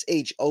SHOUT,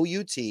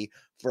 SHOUT,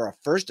 for a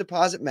first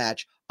deposit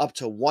match up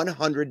to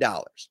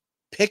 $100.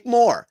 Pick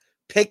more,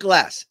 pick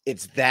less.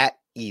 It's that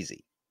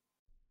easy.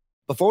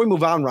 Before we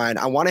move on, Ryan,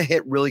 I want to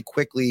hit really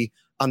quickly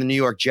on the New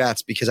York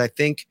Jets because I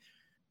think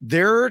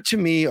they're, to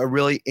me, a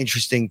really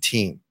interesting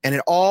team. And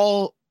it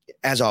all,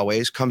 as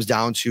always, comes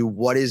down to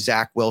what is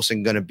Zach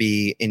Wilson going to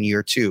be in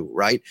year 2,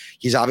 right?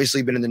 He's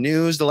obviously been in the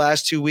news the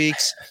last 2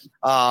 weeks,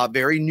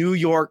 very New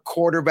York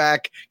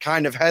quarterback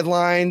kind of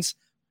headlines.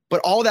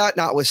 But all that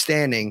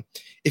notwithstanding,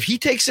 if he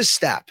takes a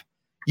step,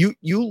 you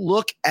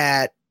look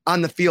at,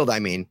 on the field,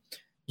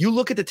 you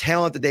look at the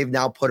talent that they've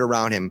now put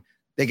around him.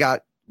 They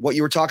got what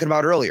you were talking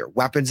about earlier,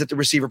 weapons at the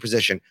receiver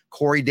position,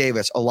 Corey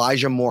Davis,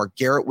 Elijah Moore,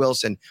 Garrett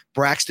Wilson,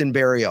 Braxton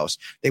Berrios.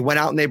 They went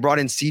out and they brought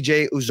in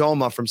CJ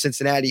Uzomah from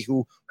Cincinnati,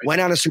 who went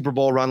on a Super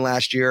Bowl run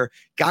last year,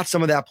 got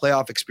some of that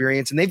playoff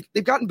experience, and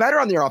they've gotten better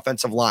on their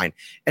offensive line.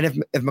 And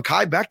if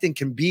Mekhi Becton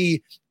can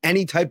be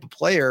any type of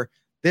player,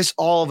 this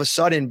all of a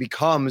sudden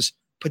becomes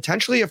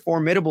potentially a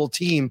formidable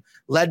team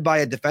led by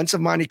a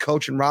defensive-minded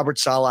coach in Robert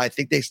Saleh. I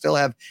think they still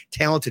have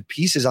talented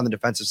pieces on the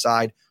defensive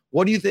side.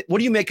 What do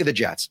you make of the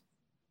Jets?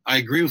 I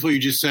agree with what you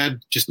just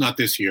said, just not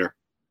this year.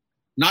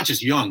 Not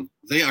just young.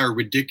 They are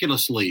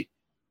ridiculously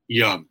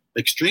young.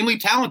 Extremely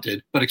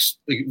talented, but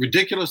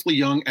ridiculously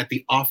young at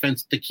the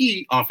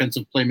key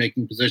offensive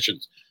playmaking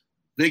positions.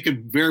 They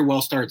could very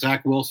well start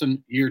Zach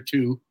Wilson, year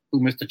 2, who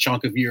missed a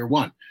chunk of year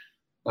 1.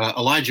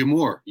 Elijah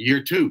Moore,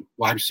 year 2,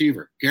 wide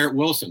receiver. Garrett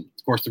Wilson,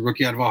 of course, the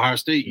rookie out of Ohio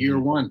State, year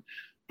 1.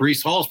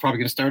 Breece Hall is probably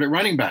going to start at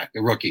running back,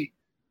 a rookie.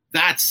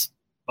 That's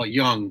a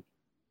young,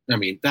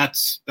 that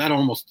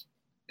almost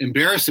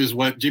embarrasses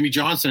what Jimmy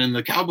Johnson and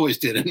the Cowboys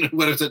did in,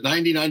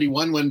 90,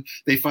 91, when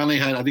they finally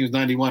had, I think it was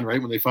 91, right?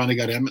 When they finally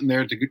got Emmett in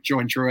there to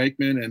join Troy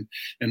Aikman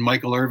and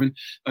Michael Irvin.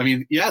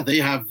 They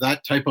have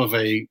that type of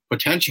a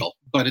potential,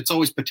 but it's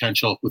always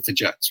potential with the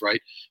Jets,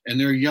 right?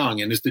 And they're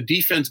young. And is the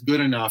defense good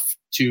enough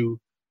to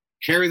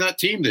carry that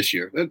team this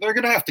year? They're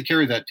going to have to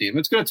carry that team.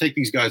 It's going to take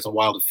these guys a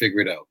while to figure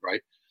it out,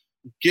 right?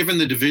 Given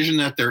the division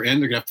that they're in,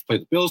 they're going to have to play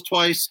the Bills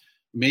twice,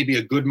 maybe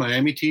a good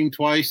Miami team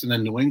twice, and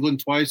then New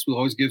England twice will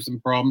always give them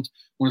problems.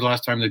 When's the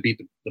last time they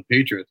beat the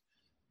Patriots?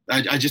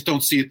 I just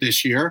don't see it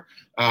this year.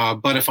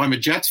 But if I'm a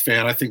Jets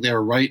fan, I think they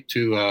were right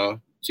to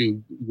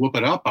whoop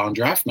it up on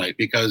draft night,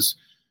 because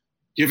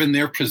given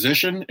their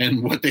position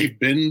and what they've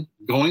been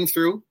going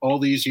through all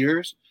these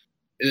years,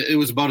 it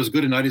was about as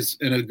good a night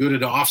and a good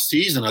an off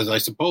season as I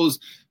suppose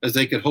as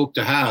they could hope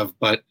to have.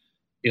 But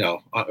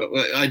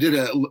I did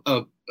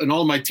in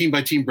all my team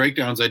by team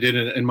breakdowns I did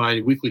in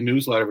my weekly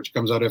newsletter, which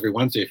comes out every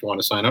Wednesday if you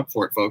want to sign up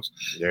for it, folks.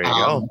 There you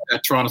go.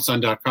 At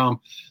TorontoSun.com.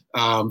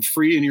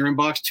 Free in your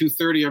inbox,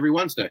 2:30 every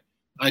Wednesday.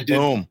 I did.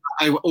 Boom.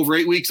 Over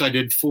 8 weeks, I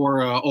did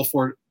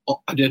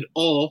I did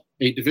all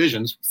 8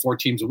 divisions, 4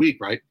 teams a week,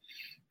 right?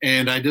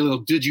 And I did a little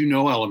did you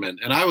know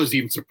element, and I was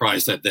even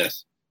surprised at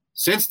this.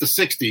 Since the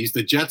 60s,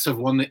 the Jets have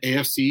won the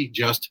AFC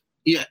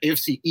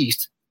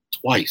East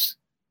twice,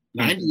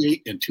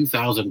 98 and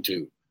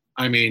 2002.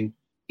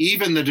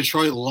 Even the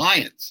Detroit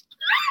Lions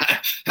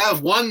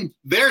have won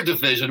their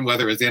division,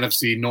 whether it's the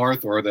NFC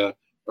North or the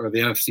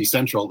NFC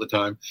Central at the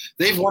time.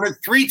 They've won it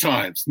 3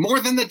 times, more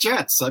than the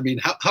Jets.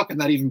 How can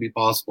that even be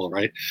possible,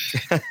 right?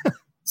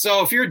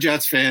 So if you're a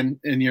Jets fan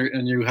and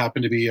you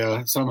happen to be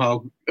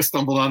somehow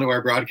stumbled onto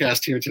our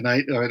broadcast here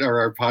tonight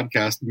or our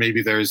podcast,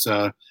 maybe there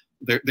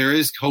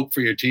is hope for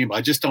your team.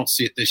 I just don't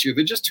see it this year.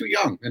 They're just too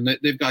young, and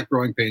they've got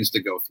growing pains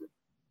to go through.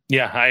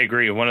 Yeah, I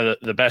agree. One of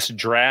the best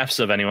drafts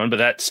of anyone, but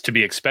that's to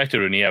be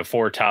expected when you have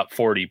 4 top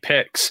 40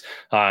 picks,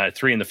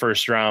 3 in the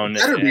first round.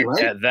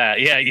 At that,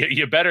 yeah,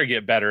 you better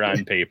get better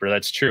on paper.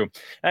 That's true.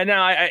 And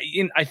now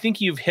I think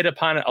you've hit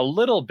upon it a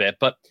little bit,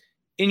 but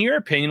in your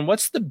opinion,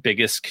 what's the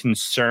biggest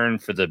concern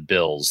for the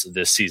Bills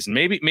this season?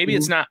 Maybe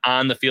it's not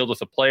on the field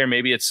with a player.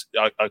 Maybe it's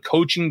a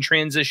coaching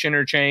transition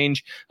or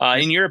change.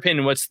 In your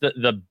opinion, what's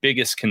the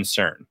biggest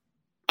concern?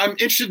 I'm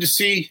interested to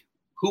see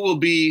who will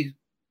be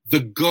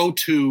the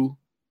go-to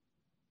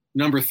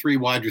number 3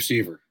 wide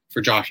receiver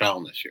for Josh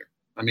Allen this year.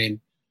 I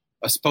mean,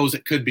 I suppose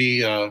it could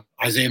be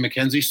Isaiah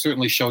McKenzie.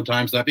 Certainly showed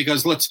times that,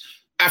 because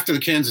after the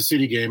Kansas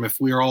City game, if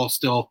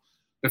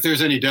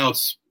there's any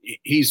doubts,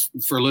 he's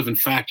for a living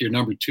fact your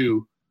number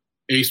 2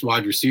 ace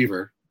wide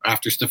receiver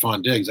after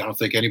Stephon Diggs. I don't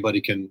think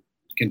anybody can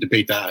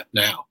debate that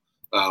now.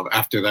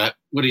 After that,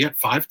 what do you get?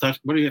 5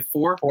 touchdowns? What do you get?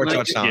 4? 4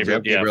 touchdowns.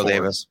 Gabriel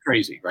Davis.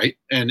 Crazy, right?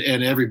 And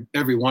every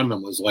one of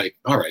them was like,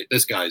 all right,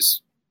 this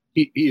guy's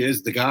he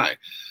is the guy.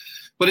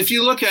 But if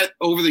you look at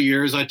over the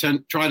years, I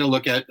try to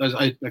look at, as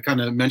I kind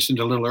of mentioned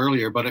a little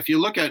earlier, but if you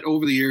look at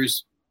over the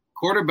years,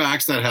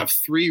 quarterbacks that have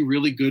 3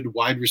 really good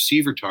wide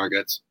receiver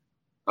targets,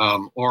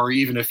 or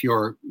even if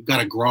you're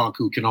got a Gronk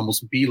who can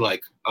almost be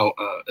like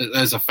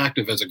as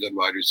effective as a good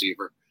wide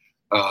receiver,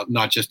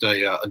 not just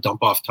a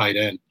dump off tight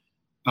end.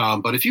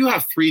 But if you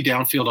have 3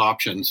 downfield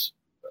options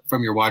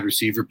from your wide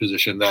receiver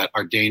position that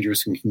are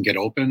dangerous and can get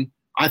open,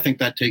 I think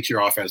that takes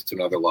your offense to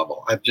another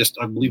level. I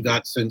believe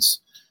that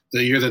since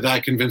the year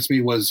that convinced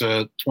me was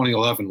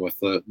 2011 with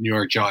the New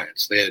York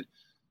Giants. They had,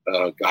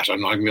 I'm not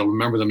going to be able to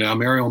remember them now,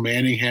 Mario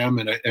Manningham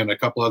and a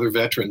couple other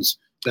veterans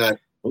that.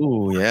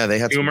 Oh, yeah, they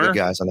had some good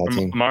guys on that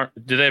team.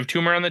 Did they have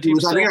Toomer on the team?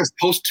 I think it was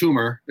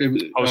post-Toomer.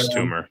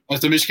 Post-Toomer.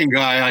 As the Michigan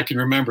guy, I can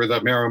remember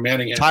that Mario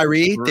Manningham.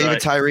 David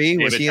Tyree,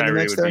 was he in the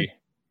mix there?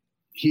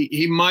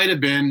 He might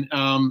have been.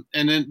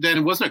 And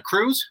then wasn't it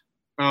Cruz?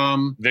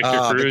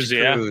 Victor Cruz.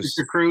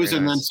 Victor Cruz,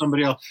 and then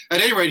somebody else. At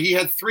any rate, he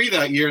had 3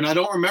 that year, and I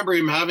don't remember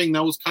him having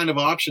those kind of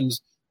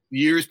options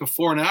years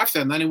before and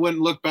after. And then he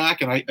wouldn't look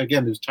back, and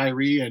there's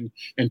Tyree and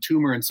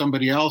Toomer and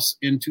somebody else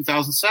in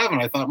 2007.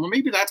 I thought, well,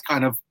 maybe that's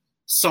kind of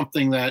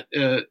something that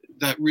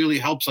really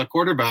helps a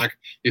quarterback.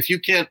 If you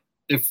can't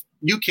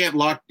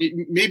lock,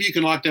 maybe you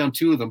can lock down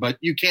 2 of them, but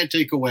you can't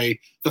take away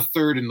the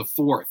 3rd and the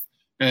 4th.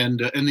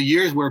 And in the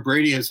years where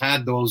Brady has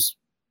had those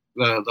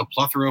the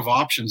plethora of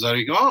options, that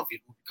you go, if you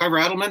cover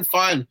Edelman,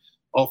 fine,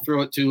 I'll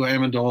throw it to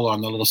Amendola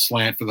on the little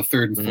slant for the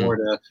 3rd and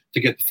 4 to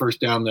get the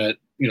first down that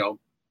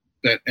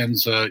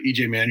ends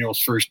E.J. Manuel's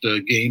first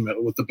game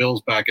with the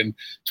Bills back in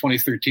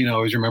 2013. I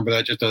always remember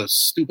that, just a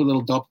stupid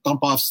little dump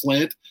off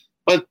slant.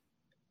 But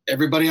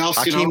everybody else,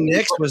 Hakeem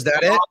Nicks, was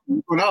that it?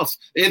 Everyone else,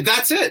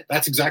 that's it.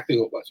 That's exactly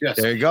what it was. Yes.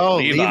 There you go,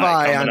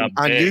 Levi on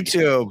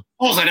YouTube.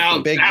 Pulls it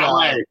out. Big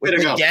guy. Way to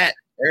go.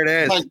 There it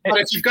is. But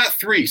if you've got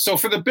 3, so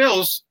for the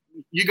Bills,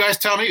 you guys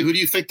tell me, who do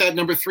you think that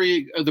number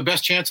 3, the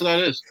best chance of that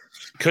is?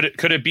 Could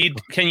it be?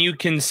 Can you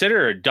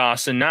consider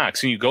Dawson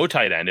Knox and you go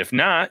tight end? If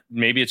not,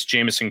 maybe it's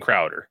Jamison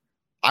Crowder.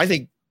 I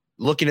think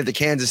looking at the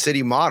Kansas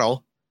City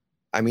model,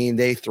 I mean,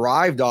 they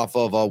thrived off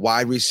of a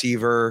wide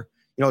receiver,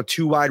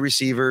 2 wide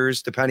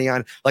receivers, depending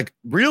on, like,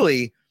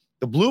 really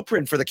the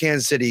blueprint for the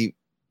Kansas City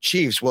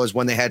Chiefs was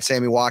when they had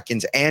Sammy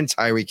Watkins and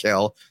Tyreek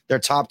Hill, their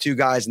top 2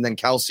 guys, and then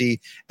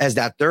Kelsey as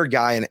that 3rd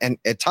guy. And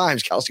at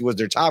times Kelsey was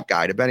their top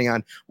guy, depending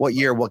on what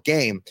year, what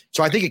game.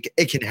 So I think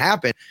it can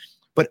happen,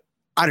 but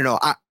I don't know.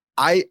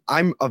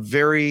 I'm a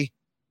very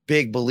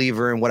big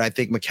believer in what I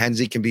think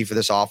McKenzie can be for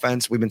this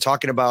offense. We've been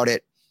talking about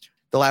it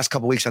the last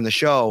couple of weeks on the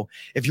show.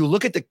 If you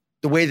look at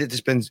the way that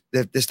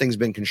this thing's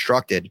been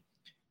constructed,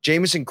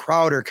 Jamison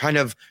Crowder kind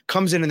of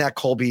comes in that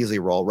Cole Beasley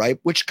role, right?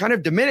 Which kind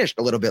of diminished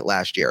a little bit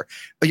last year.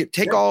 But you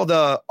take all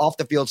the off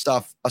the field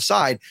stuff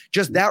aside,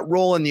 just that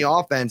role in the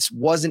offense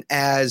wasn't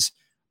as,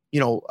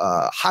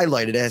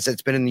 highlighted as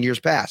it's been in the years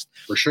past.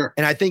 For sure.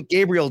 And I think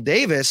Gabriel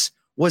Davis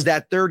was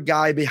that 3rd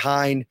guy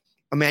behind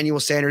Emmanuel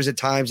Sanders at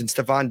times and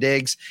Stephon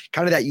Diggs,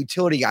 kind of that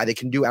utility guy that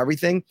can do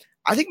everything.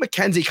 I think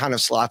McKenzie kind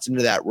of slots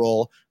into that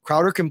role.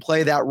 Crowder can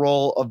play that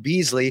role of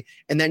Beasley,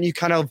 and then you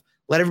kind of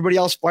let everybody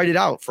else fight it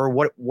out for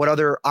what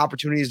other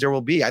opportunities there will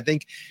be. I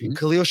think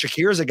Khalil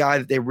Shakir is a guy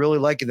that they really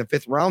like in the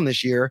 5th round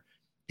this year.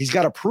 He's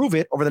got to prove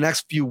it over the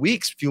next few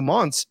weeks, few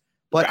months,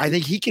 but I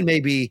think he can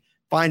maybe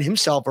find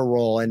himself a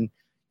role. And,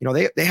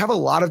 they have a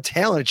lot of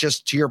talent. It's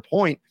just, to your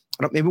point,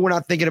 maybe we're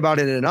not thinking about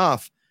it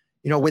enough.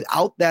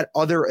 Without that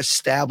other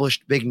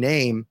established big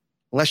name,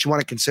 unless you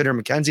want to consider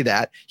McKenzie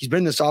that, he's been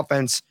in this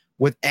offense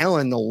with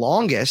Allen the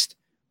longest,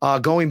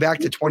 going back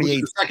to 28.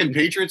 The second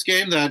Patriots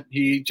game that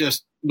he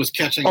just was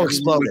catching. Oh,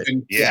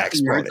 exploded.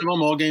 Exploded.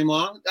 All game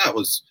long. That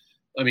was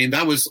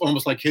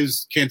almost like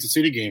his Kansas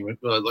City game,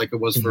 like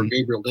it was for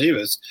Gabriel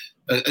Davis,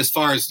 as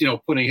far as,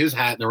 putting his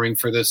hat in the ring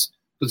for this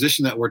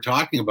position that we're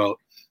talking about.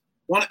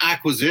 One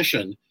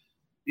acquisition,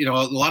 a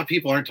lot of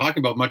people aren't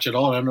talking about much at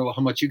all. I don't know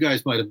how much you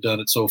guys might have done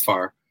it so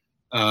far.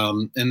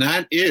 And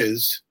that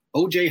is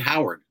O.J.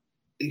 Howard.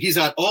 He's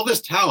got all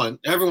this talent.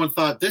 Everyone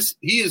thought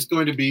he is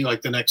going to be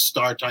like the next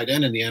star tight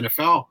end in the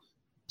NFL.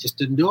 Just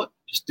didn't do it.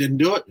 Just didn't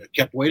do it.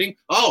 Kept waiting.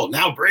 Oh,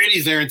 now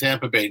Brady's there in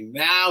Tampa Bay.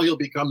 Now he'll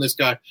become this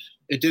guy.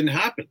 It didn't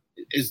happen.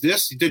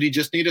 Did he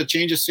just need a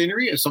change of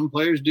scenery, as some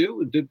players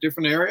do, in a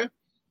different area?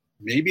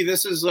 Maybe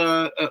this is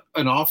an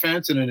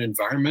offense and an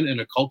environment and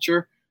a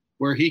culture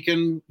where he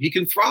can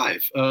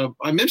thrive. I'm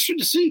interested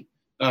to see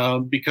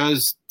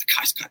because the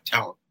guy's got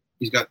talent.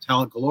 He's got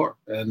talent galore,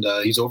 and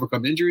he's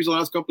overcome injuries the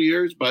last couple of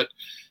years. But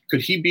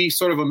could he be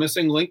sort of a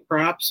missing link,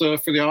 perhaps, for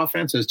the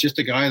offense as just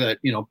a guy that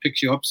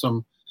picks you up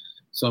some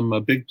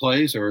big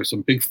plays or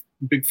some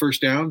big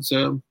first downs?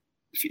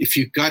 If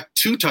you've got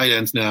two tight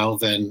ends now,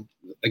 then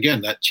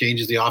again that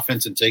changes the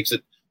offense and takes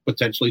it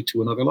potentially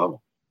to another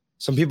level.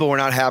 Some people were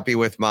not happy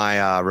with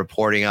my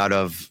reporting out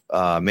of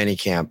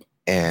minicamp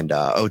and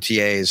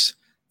OTAs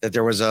that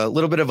there was a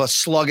little bit of a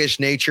sluggish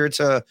nature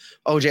to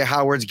OJ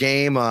Howard's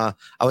game. I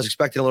was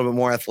expecting a little bit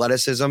more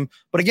athleticism.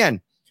 But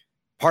again,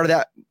 part of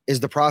that is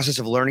the process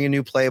of learning a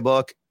new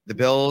playbook. The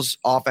Bills'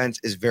 offense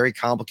is very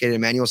complicated.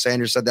 Emmanuel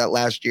Sanders said that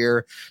last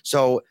year.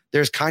 So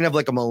there's kind of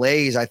like a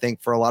malaise, I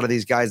think, for a lot of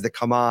these guys that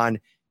come on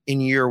in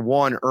year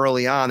one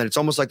early on. And it's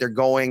almost like they're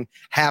going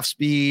half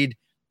speed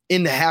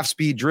in the half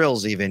speed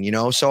drills even,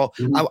 So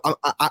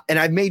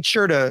I've made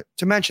sure to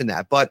mention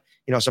that. But,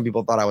 some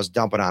people thought I was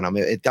dumping on him.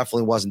 It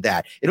definitely wasn't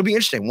that. It'll be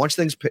interesting once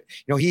things,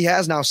 he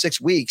has now 6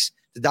 weeks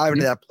to dive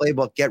into that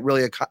playbook, get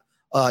really,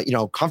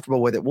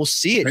 comfortable with it. We'll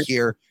see it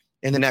here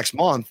in the next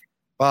month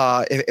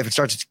if it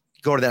starts to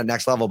go to that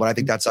next level. But I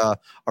think that's a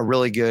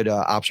really good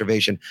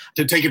observation.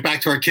 To take it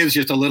back to our kids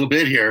just a little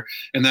bit here,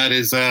 and that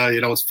is,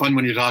 it's fun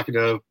when you're talking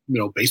to,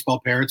 baseball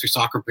parents or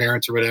soccer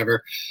parents or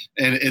whatever.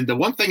 And the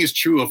one thing is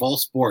true of all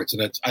sports,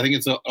 and I think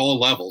it's at all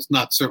levels,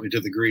 not certainly to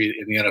the degree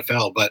in the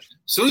NFL, but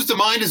as soon as the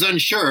mind is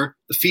unsure,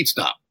 the feet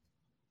stop.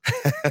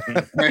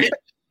 Right?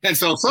 And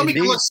so somebody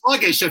can look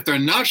sluggish if they're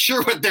not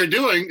sure what they're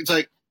doing. It's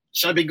like,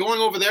 should I be going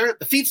over there?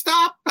 The feet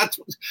stop? That's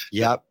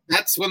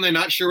when they're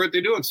not sure what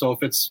they're doing. So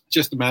if it's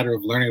just a matter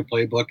of learning a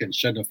playbook and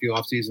shedding a few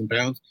off-season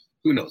pounds,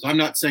 who knows? I'm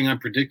not saying I'm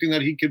predicting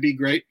that he could be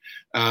great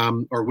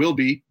or will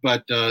be,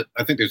 but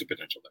I think there's a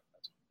potential there.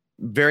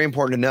 Very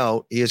important to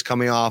know. He is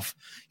coming off,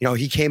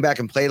 he came back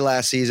and played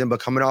last season, but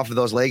coming off of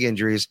those leg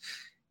injuries,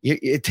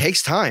 it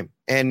takes time.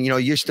 And,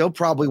 you still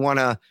probably want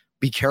to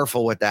be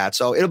careful with that.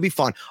 So it'll be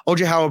fun.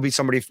 OJ Howard will be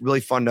somebody really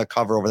fun to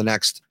cover over the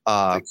next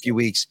few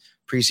weeks.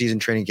 Preseason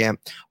training camp.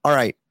 All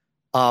right.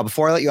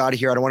 Before I let you out of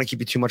here, I don't want to keep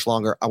you too much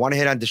longer. I want to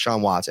hit on Deshaun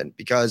Watson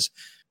because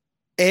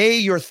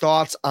your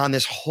thoughts on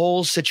this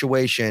whole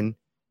situation,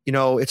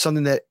 it's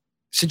something that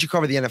since you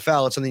cover the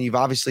NFL, it's something you've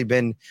obviously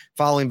been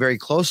following very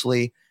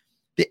closely.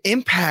 The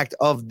impact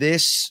of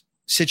this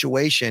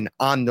situation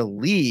on the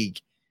league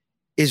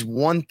is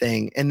one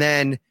thing. And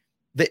then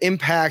the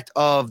impact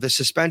of the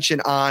suspension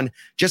on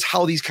just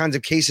how these kinds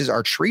of cases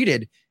are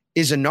treated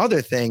is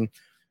another thing.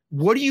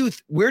 Where do you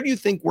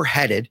think we're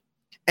headed?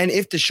 And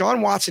if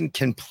Deshaun Watson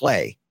can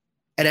play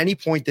at any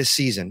point this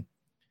season,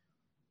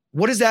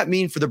 what does that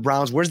mean for the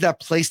Browns? Where does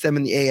that place them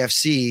in the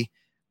AFC?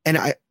 And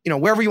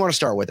wherever you want to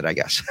start with it, I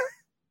guess.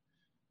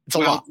 It's a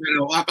lot.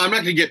 I'm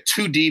not going to get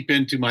too deep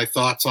into my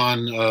thoughts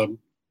on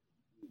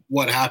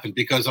what happened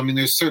because,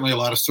 there's certainly a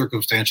lot of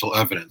circumstantial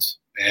evidence.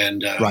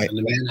 And, right. And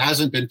the man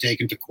hasn't been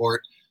taken to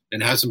court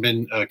and hasn't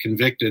been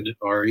convicted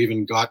or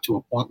even got to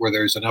a point where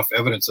there's enough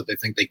evidence that they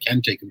think they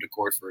can take him to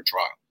court for a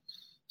trial.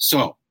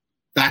 So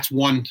that's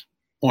one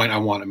point I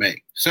want to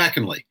make.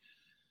 Secondly,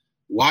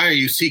 why are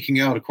you seeking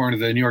out, according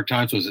to the New York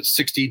Times, was it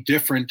 60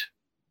 different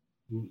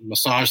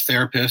massage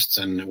therapists?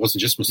 And it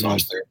wasn't just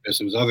massage therapists,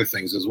 it was other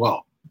things as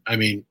well.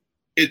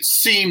 It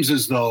seems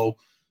as though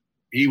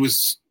he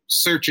was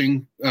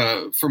searching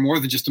for more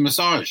than just a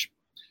massage.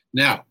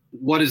 Now,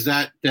 what does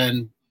that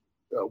then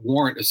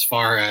warrant as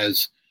far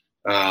as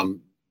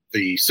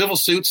the civil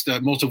suits,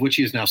 that most of which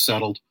he has now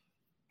settled?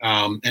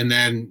 And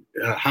then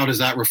how does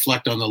that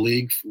reflect on the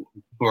league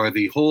for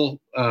the whole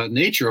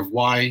nature of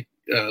why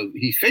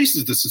he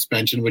faces the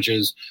suspension, which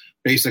is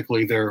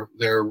basically their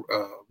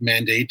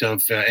mandate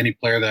of any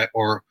player that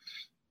or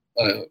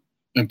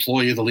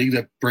employee of the league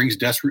that brings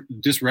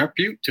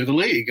disrepute to the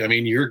league.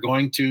 You're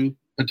going to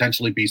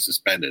potentially be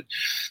suspended.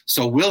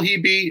 So will he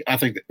be? I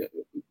think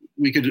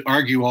we could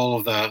argue all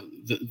of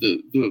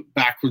the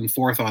back and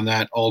forth on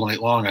that all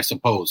night long, I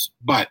suppose.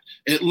 But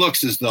it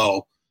looks as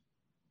though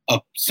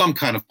some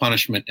kind of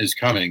punishment is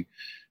coming.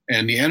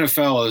 And the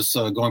NFL is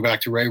going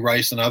back to Ray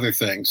Rice and other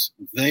things.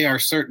 They are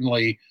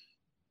certainly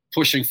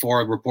pushing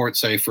for a report,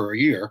 say, for a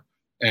year.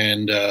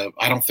 And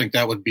I don't think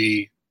that would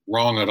be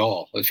wrong at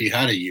all if he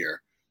had a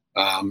year.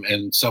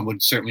 And some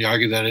would certainly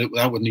argue that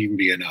that wouldn't even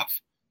be enough.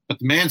 But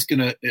the man's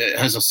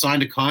has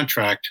signed a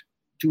contract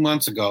 2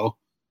 months ago,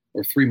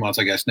 or 3 months,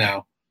 I guess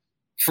now,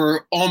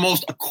 for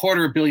almost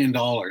 $250 million.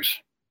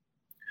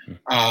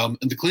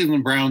 And the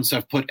Cleveland Browns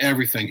have put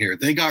everything here.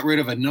 They got rid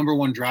of a number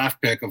one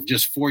draft pick of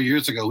just 4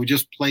 years ago who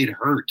just played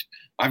hurt.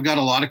 I've got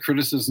a lot of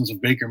criticisms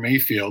of Baker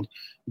Mayfield,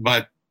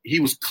 but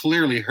he was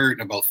clearly hurt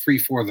in about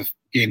 3-4 of the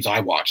games I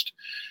watched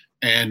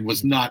and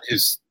was not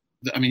his.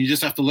 You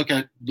just have to look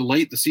at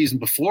the season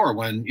before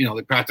when,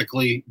 they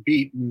practically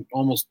beat and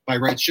almost by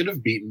rights should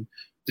have beaten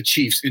the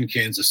Chiefs in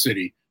Kansas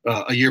City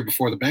a year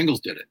before the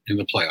Bengals did it in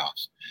the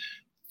playoffs.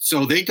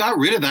 So they got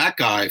rid of that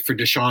guy for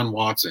Deshaun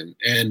Watson.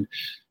 And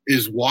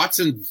is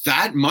Watson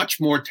that much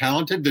more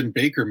talented than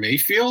Baker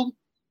Mayfield?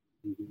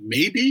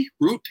 Maybe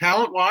root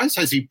talent-wise.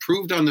 Has he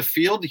proved on the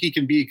field he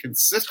can be a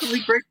consistently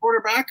great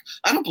quarterback?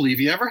 I don't believe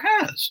he ever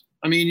has.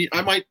 I mean,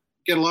 I might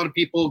get a lot of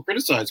people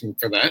criticizing him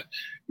for that,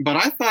 but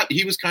I thought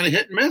he was kind of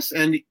hit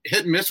and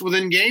miss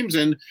within games.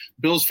 And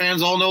Bills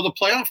fans all know the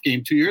playoff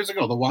game 2 years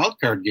ago, the wild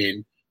card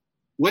game.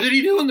 What did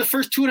he do in the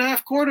first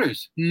 2.5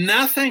 quarters?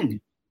 Nothing.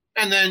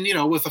 And then,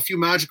 with a few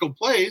magical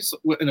plays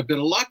and a bit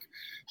of luck,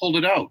 pulled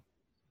it out.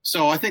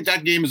 So I think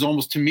that game is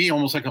almost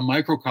like a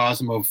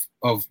microcosm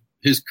of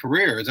his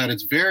career, is that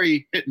it's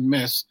very hit and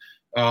miss.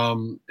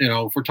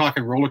 If we're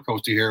talking roller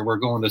coaster here, we're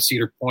going to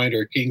Cedar Point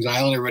or Kings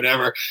Island or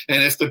whatever,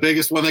 and it's the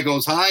biggest one that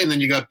goes high, and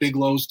then you got big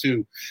lows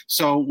too.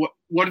 So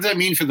what does that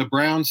mean for the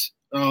Browns?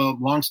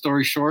 Long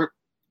story short,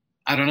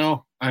 I don't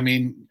know. I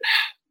mean,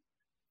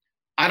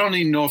 I don't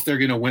even know if they're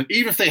going to win.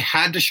 Even if they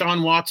had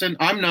Deshaun Watson,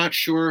 I'm not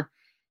sure,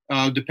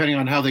 depending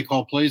on how they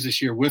call plays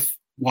this year with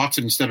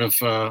Watson instead of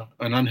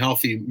an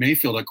unhealthy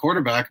Mayfield at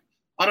quarterback.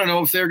 I don't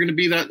know if they're going to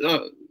be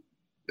that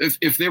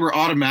if they were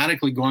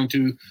automatically going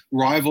to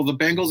rival the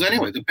Bengals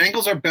anyway. The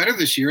Bengals are better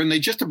this year, and they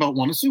just about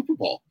won a Super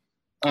Bowl.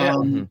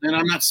 And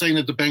I'm not saying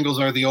that the Bengals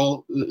are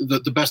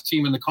the best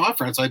team in the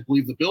conference. I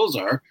believe the Bills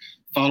are,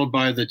 followed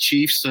by the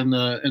Chiefs and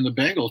the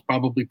Bengals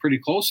probably pretty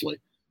closely.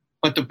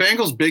 But the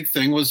Bengals' big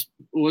thing was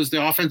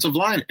the offensive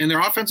line, and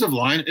their offensive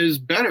line is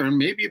better and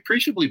maybe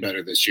appreciably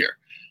better this year.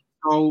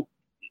 So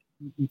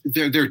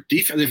their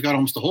defense, they've got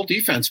almost the whole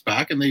defense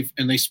back, and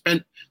they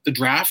spent the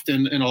draft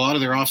and a lot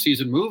of their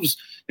offseason moves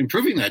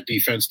improving that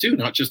defense too,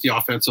 not just the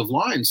offensive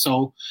line.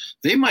 So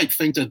they might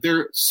think that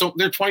they're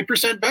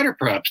 20% better,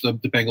 perhaps the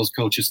Bengals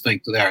coaches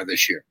think they are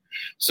this year.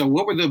 So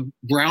what were the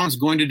Browns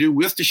going to do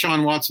with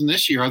Deshaun Watson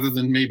this year other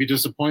than maybe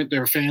disappoint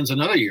their fans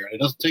another year? It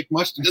doesn't take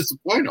much to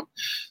disappoint them.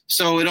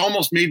 So it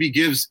almost maybe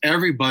gives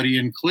everybody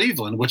in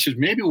Cleveland, which is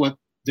maybe what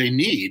they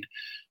need,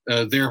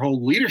 their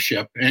whole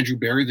leadership, Andrew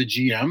Berry, the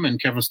GM,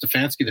 and Kevin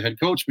Stefanski, the head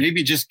coach,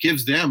 maybe just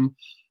gives them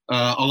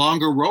a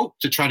longer rope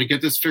to try to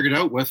get this figured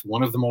out with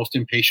one of the most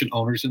impatient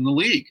owners in the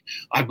league.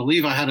 I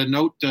believe I had a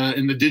note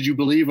in the Did You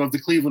Believe of the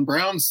Cleveland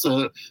Browns,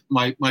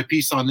 my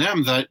piece on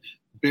them, that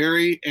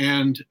Berry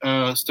and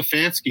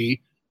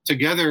Stefanski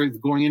together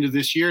going into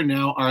this year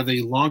now are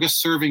the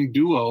longest serving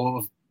duo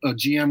of a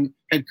GM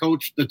head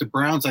coach that the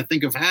Browns, I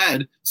think, have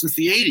had since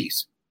the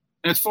 80s.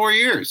 And it's 4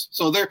 years.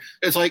 So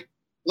it's like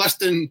less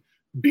than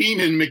Bean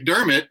and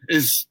McDermott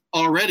is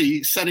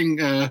already setting,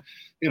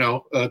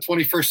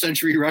 21st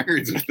century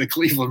records with the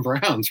Cleveland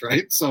Browns,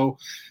 right? So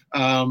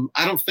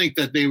I don't think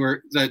that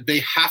they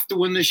have to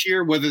win this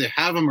year, whether they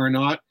have him or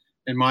not.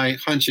 And my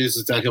hunch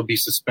is that he'll be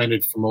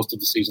suspended for most of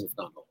the season, if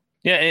not more.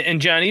 Yeah, and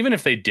John, even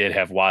if they did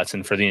have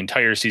Watson for the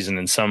entire season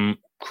in some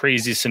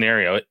crazy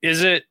scenario,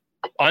 is it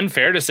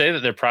unfair to say that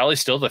they're probably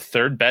still the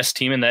third best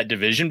team in that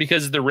division?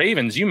 Because the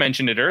Ravens, you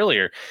mentioned it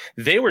earlier,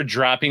 they were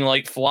dropping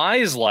like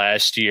flies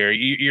last year.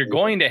 You're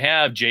going to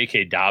have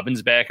J.K.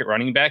 Dobbins back at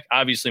running back.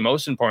 Obviously,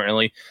 most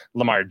importantly,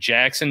 Lamar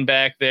Jackson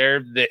back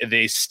there.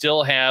 They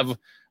still have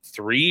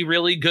 3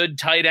 really good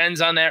tight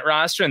ends on that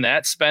roster, and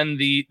that's been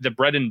the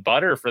bread and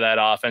butter for that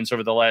offense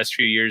over the last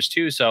few years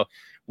too. So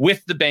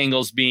with the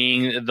Bengals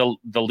being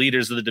the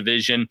leaders of the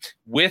division,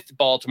 with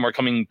Baltimore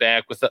coming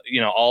back with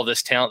all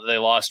this talent that they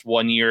lost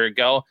 1 year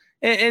ago,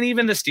 and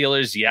even the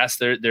Steelers, yes,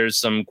 there's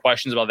some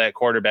questions about that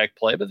quarterback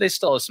play, but they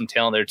still have some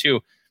talent there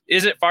too.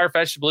 Is it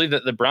far-fetched to believe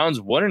that the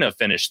Browns wouldn't have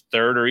finished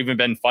third or even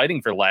been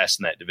fighting for last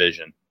in that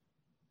division?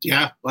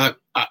 Yeah,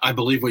 I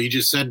believe what you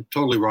just said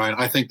totally, Ryan.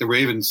 I think the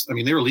Ravens,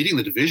 they were leading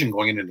the division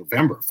going into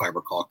November, if I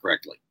recall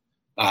correctly,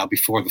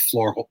 before the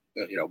floor,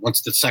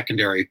 once the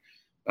secondary.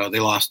 They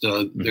lost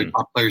their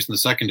top players in the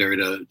secondary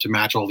to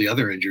match all the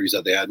other injuries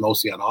that they had,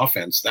 mostly on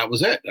offense. That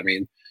was it.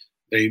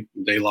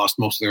 They lost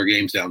most of their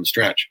games down the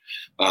stretch.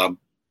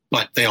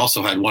 But they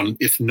also had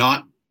if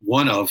not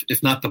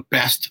the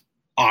best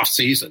off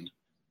season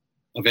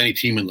of any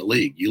team in the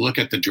league. You look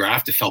at the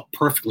draft, it felt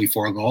perfectly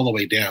for them all the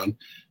way down.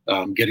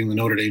 Getting the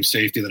Notre Dame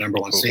safety, the number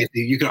one safety.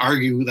 You could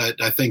argue that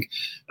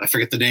I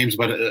forget the names,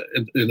 but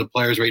in the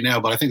players right now,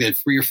 but I think they had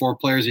 3 or 4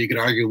 players that you could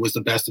argue was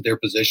the best at their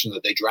position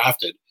that they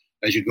drafted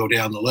as you go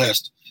down the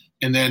list.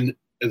 And then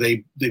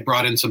they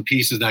brought in some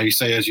pieces. Now you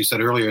say, as you said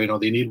earlier,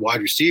 they need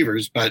wide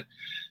receivers, but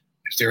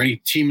is there any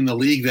team in the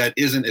league that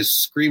isn't as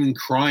screaming,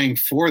 crying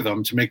for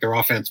them to make their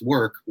offense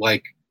work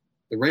like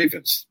the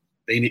Ravens?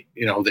 They need,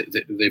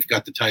 they've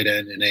got the tight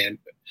end, and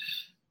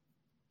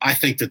I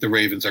think that the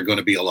Ravens are going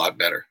to be a lot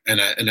better.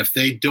 And if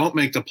they don't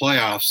make the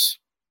playoffs,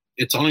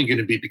 it's only going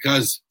to be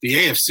because the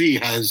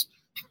AFC has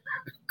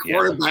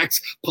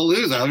quarterbacks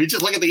palooza.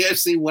 Just look at the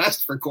AFC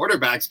West for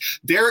quarterbacks.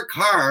 Derek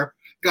Carr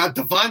got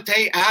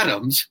Devontae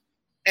Adams,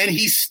 and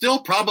he's still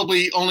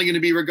probably only going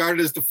to be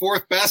regarded as the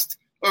 4th best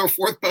or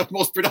 4th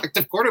most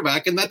productive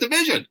quarterback in that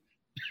division,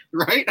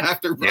 right?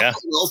 After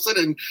Russell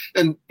Wilson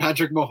and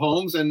Patrick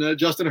Mahomes and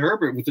Justin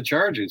Herbert with the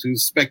Chargers,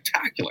 who's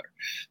spectacular.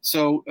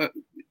 So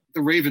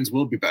the Ravens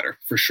will be better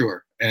for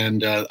sure.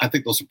 And I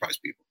think they'll surprise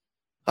people.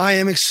 I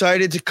am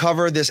excited to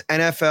cover this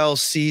NFL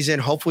season.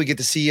 Hopefully we get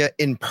to see you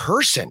in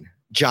person,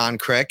 John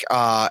Kyrk.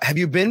 Have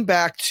you been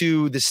back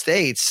to the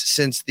States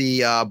since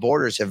the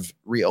borders have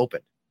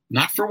reopened?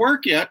 Not for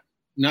work yet.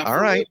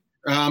 All right.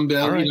 With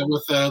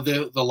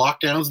the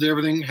lockdowns and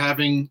everything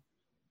having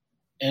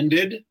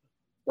ended,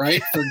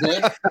 right, for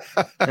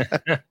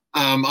good.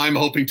 I'm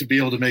hoping to be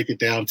able to make it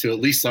down to at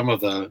least some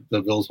of the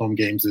Bills home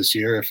games this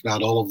year, if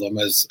not all of them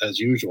as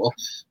usual,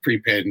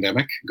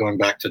 pre-pandemic, going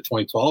back to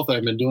 2012 that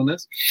I've been doing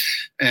this.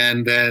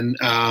 And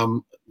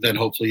then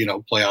hopefully,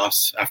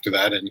 playoffs after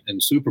that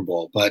and Super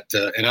Bowl, but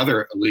and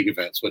other league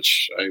events,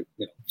 which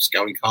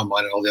scouting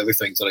combine and all the other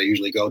things that I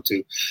usually go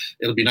to.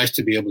 It'll be nice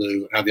to be able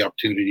to have the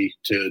opportunity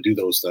to do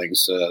those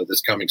things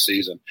this coming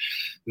season.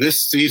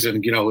 This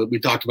season, we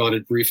talked about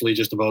it briefly,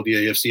 just about the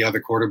AFC,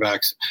 other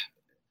quarterbacks.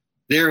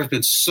 There has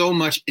been so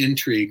much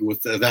intrigue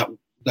with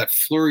that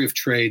flurry of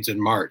trades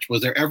in March.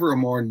 Was there ever a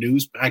more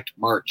news-packed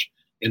March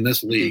in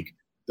this league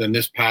than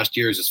this past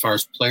year's as far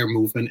as player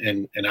movement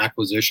and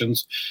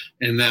acquisitions?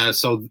 And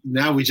so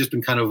now we've just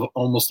been kind of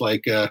almost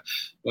like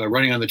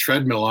running on the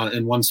treadmill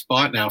in one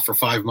spot now for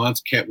 5 months.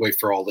 Can't wait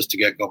for all this to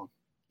get going.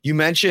 You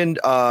mentioned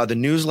the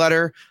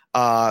newsletter.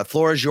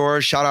 Floor is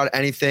yours. Shout out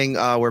anything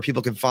where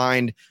people can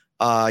find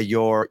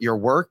your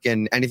work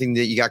and anything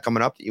that you got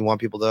coming up that you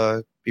want people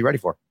to be ready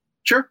for.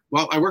 Sure.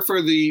 Well, I work for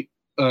the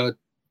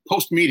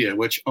Post Media,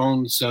 which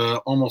owns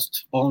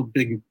almost all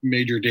big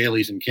major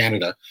dailies in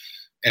Canada,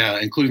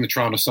 including the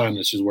Toronto Sun,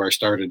 which is where I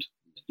started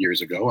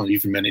years ago and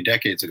even many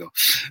decades ago.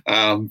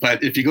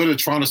 But if you go to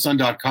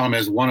torontosun.com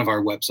as one of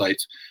our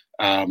websites,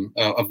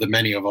 of the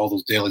many of all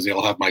those dailies, they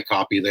all have my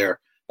copy there.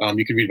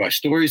 You can read my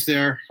stories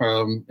there.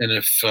 And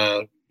if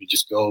you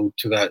just go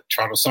to that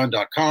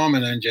torontosun.com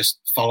and then just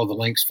follow the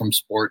links from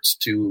sports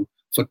to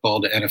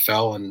football to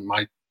NFL, and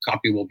my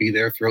copy will be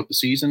there throughout the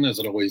season, as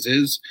it always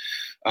is.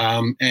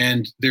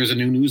 And there's a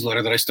new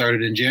newsletter that I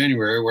started in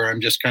January where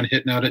I'm just kind of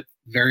hitting out at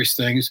various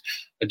things.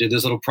 I did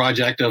this little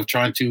project of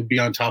trying to be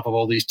on top of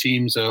all these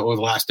teams over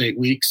the last 8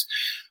 weeks.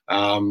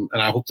 And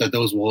I hope that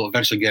those will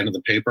eventually get into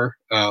the paper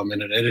in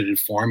an edited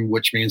form,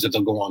 which means that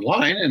they'll go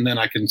online, and then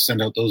I can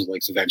send out those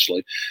links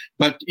eventually.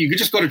 But you can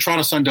just go to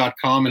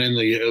torontosun.com, and in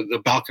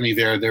the balcony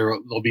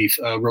there'll be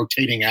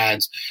rotating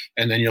ads,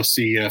 and then you'll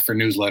see for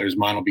newsletters,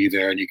 mine will be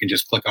there, and you can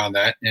just click on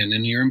that. And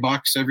in your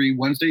inbox every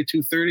Wednesday,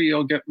 2:30,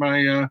 you'll get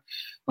my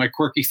my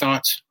quirky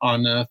thoughts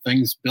on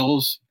things,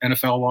 Bills,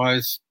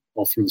 NFL-wise,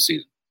 all through the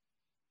season.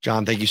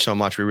 John, thank you so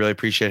much. We really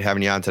appreciate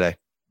having you on today.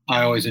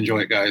 I always enjoy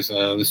it, guys.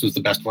 This was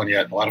the best one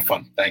yet. A lot of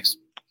fun. Thanks.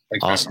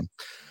 Awesome.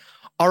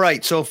 All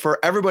right. So for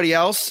everybody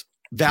else,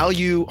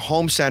 Value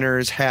Home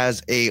Centers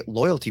has a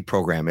loyalty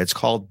program. It's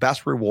called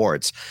Best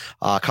Rewards.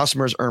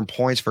 Customers earn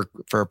points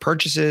for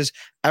purchases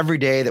every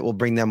day that will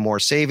bring them more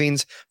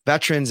savings.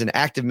 Veterans and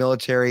active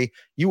military,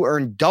 you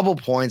earn double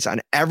points on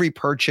every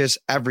purchase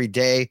every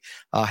day.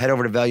 Head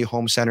over to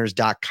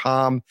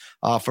valuehomecenters.com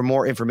for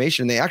more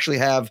information. They actually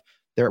have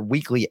their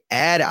weekly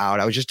ad out.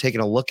 I was just taking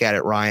a look at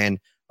it, Ryan,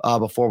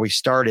 before we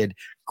started.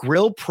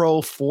 Grill Pro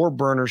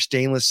 4-burner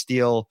stainless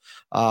steel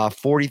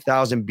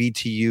 40,000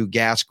 BTU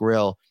gas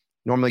grill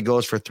normally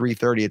goes for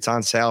 $330. It's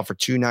on sale for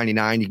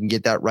 $299. You can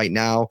get that right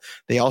now.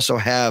 They also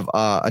have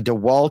a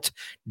DeWalt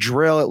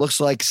drill. It looks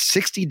like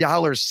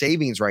 $60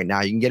 savings right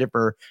now. You can get it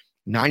for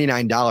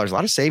 $99. A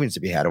lot of savings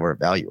to be had over at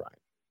Value,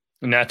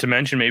 Ryan. Not to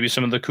mention maybe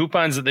some of the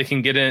coupons that they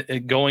can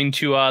get going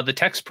to the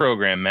text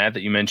program, Matt,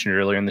 that you mentioned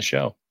earlier in the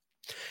show.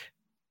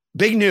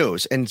 Big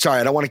news. And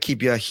sorry, I don't want to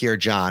keep you here,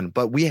 John,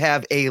 but we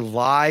have a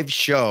live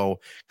show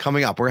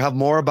coming up. We're going to have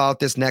more about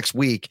this next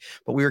week,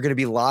 but we are going to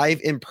be live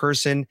in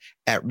person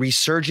at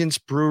Resurgence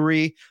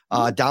Brewery,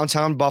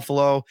 downtown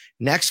Buffalo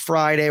next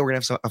Friday. We're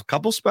going to have a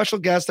couple special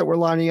guests that we're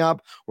lining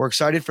up. We're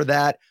excited for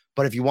that.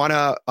 But if you want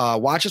to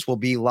watch us, we'll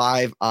be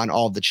live on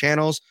all of the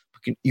channels.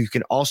 You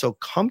can also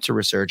come to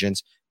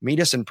Resurgence, meet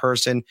us in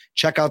person,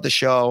 check out the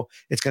show.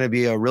 It's going to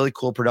be a really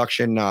cool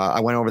production. I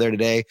went over there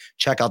today,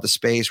 check out the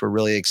space. We're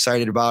really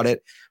excited about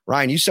it.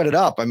 Ryan, you set it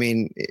up. I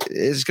mean,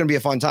 it's going to be a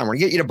fun time. We're going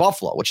to get you to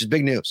Buffalo, which is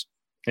big news.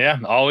 Yeah,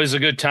 always a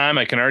good time.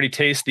 I can already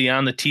taste the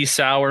on the tea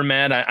sour,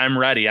 Matt. I'm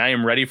ready. I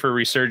am ready for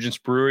Resurgence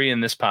Brewery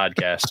and this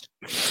podcast.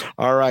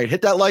 All right.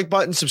 Hit that like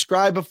button,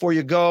 subscribe before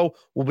you go.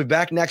 We'll be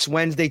back next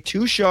Wednesday.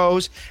 2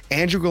 shows.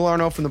 Andrew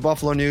Galarno from the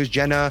Buffalo News,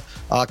 Jenna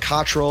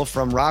Cottrell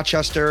from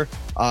Rochester.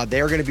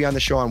 They are going to be on the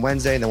show on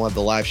Wednesday, and then we'll have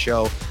the live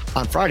show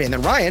on Friday. And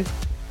then, Ryan,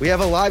 we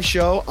have a live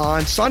show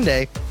on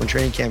Sunday when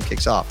training camp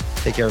kicks off.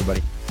 Take care,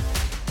 everybody.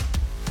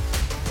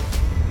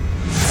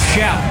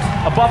 Shout,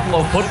 a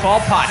Buffalo football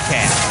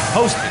podcast,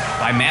 hosted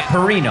by Matt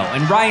Perino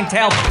and Ryan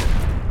Talbot.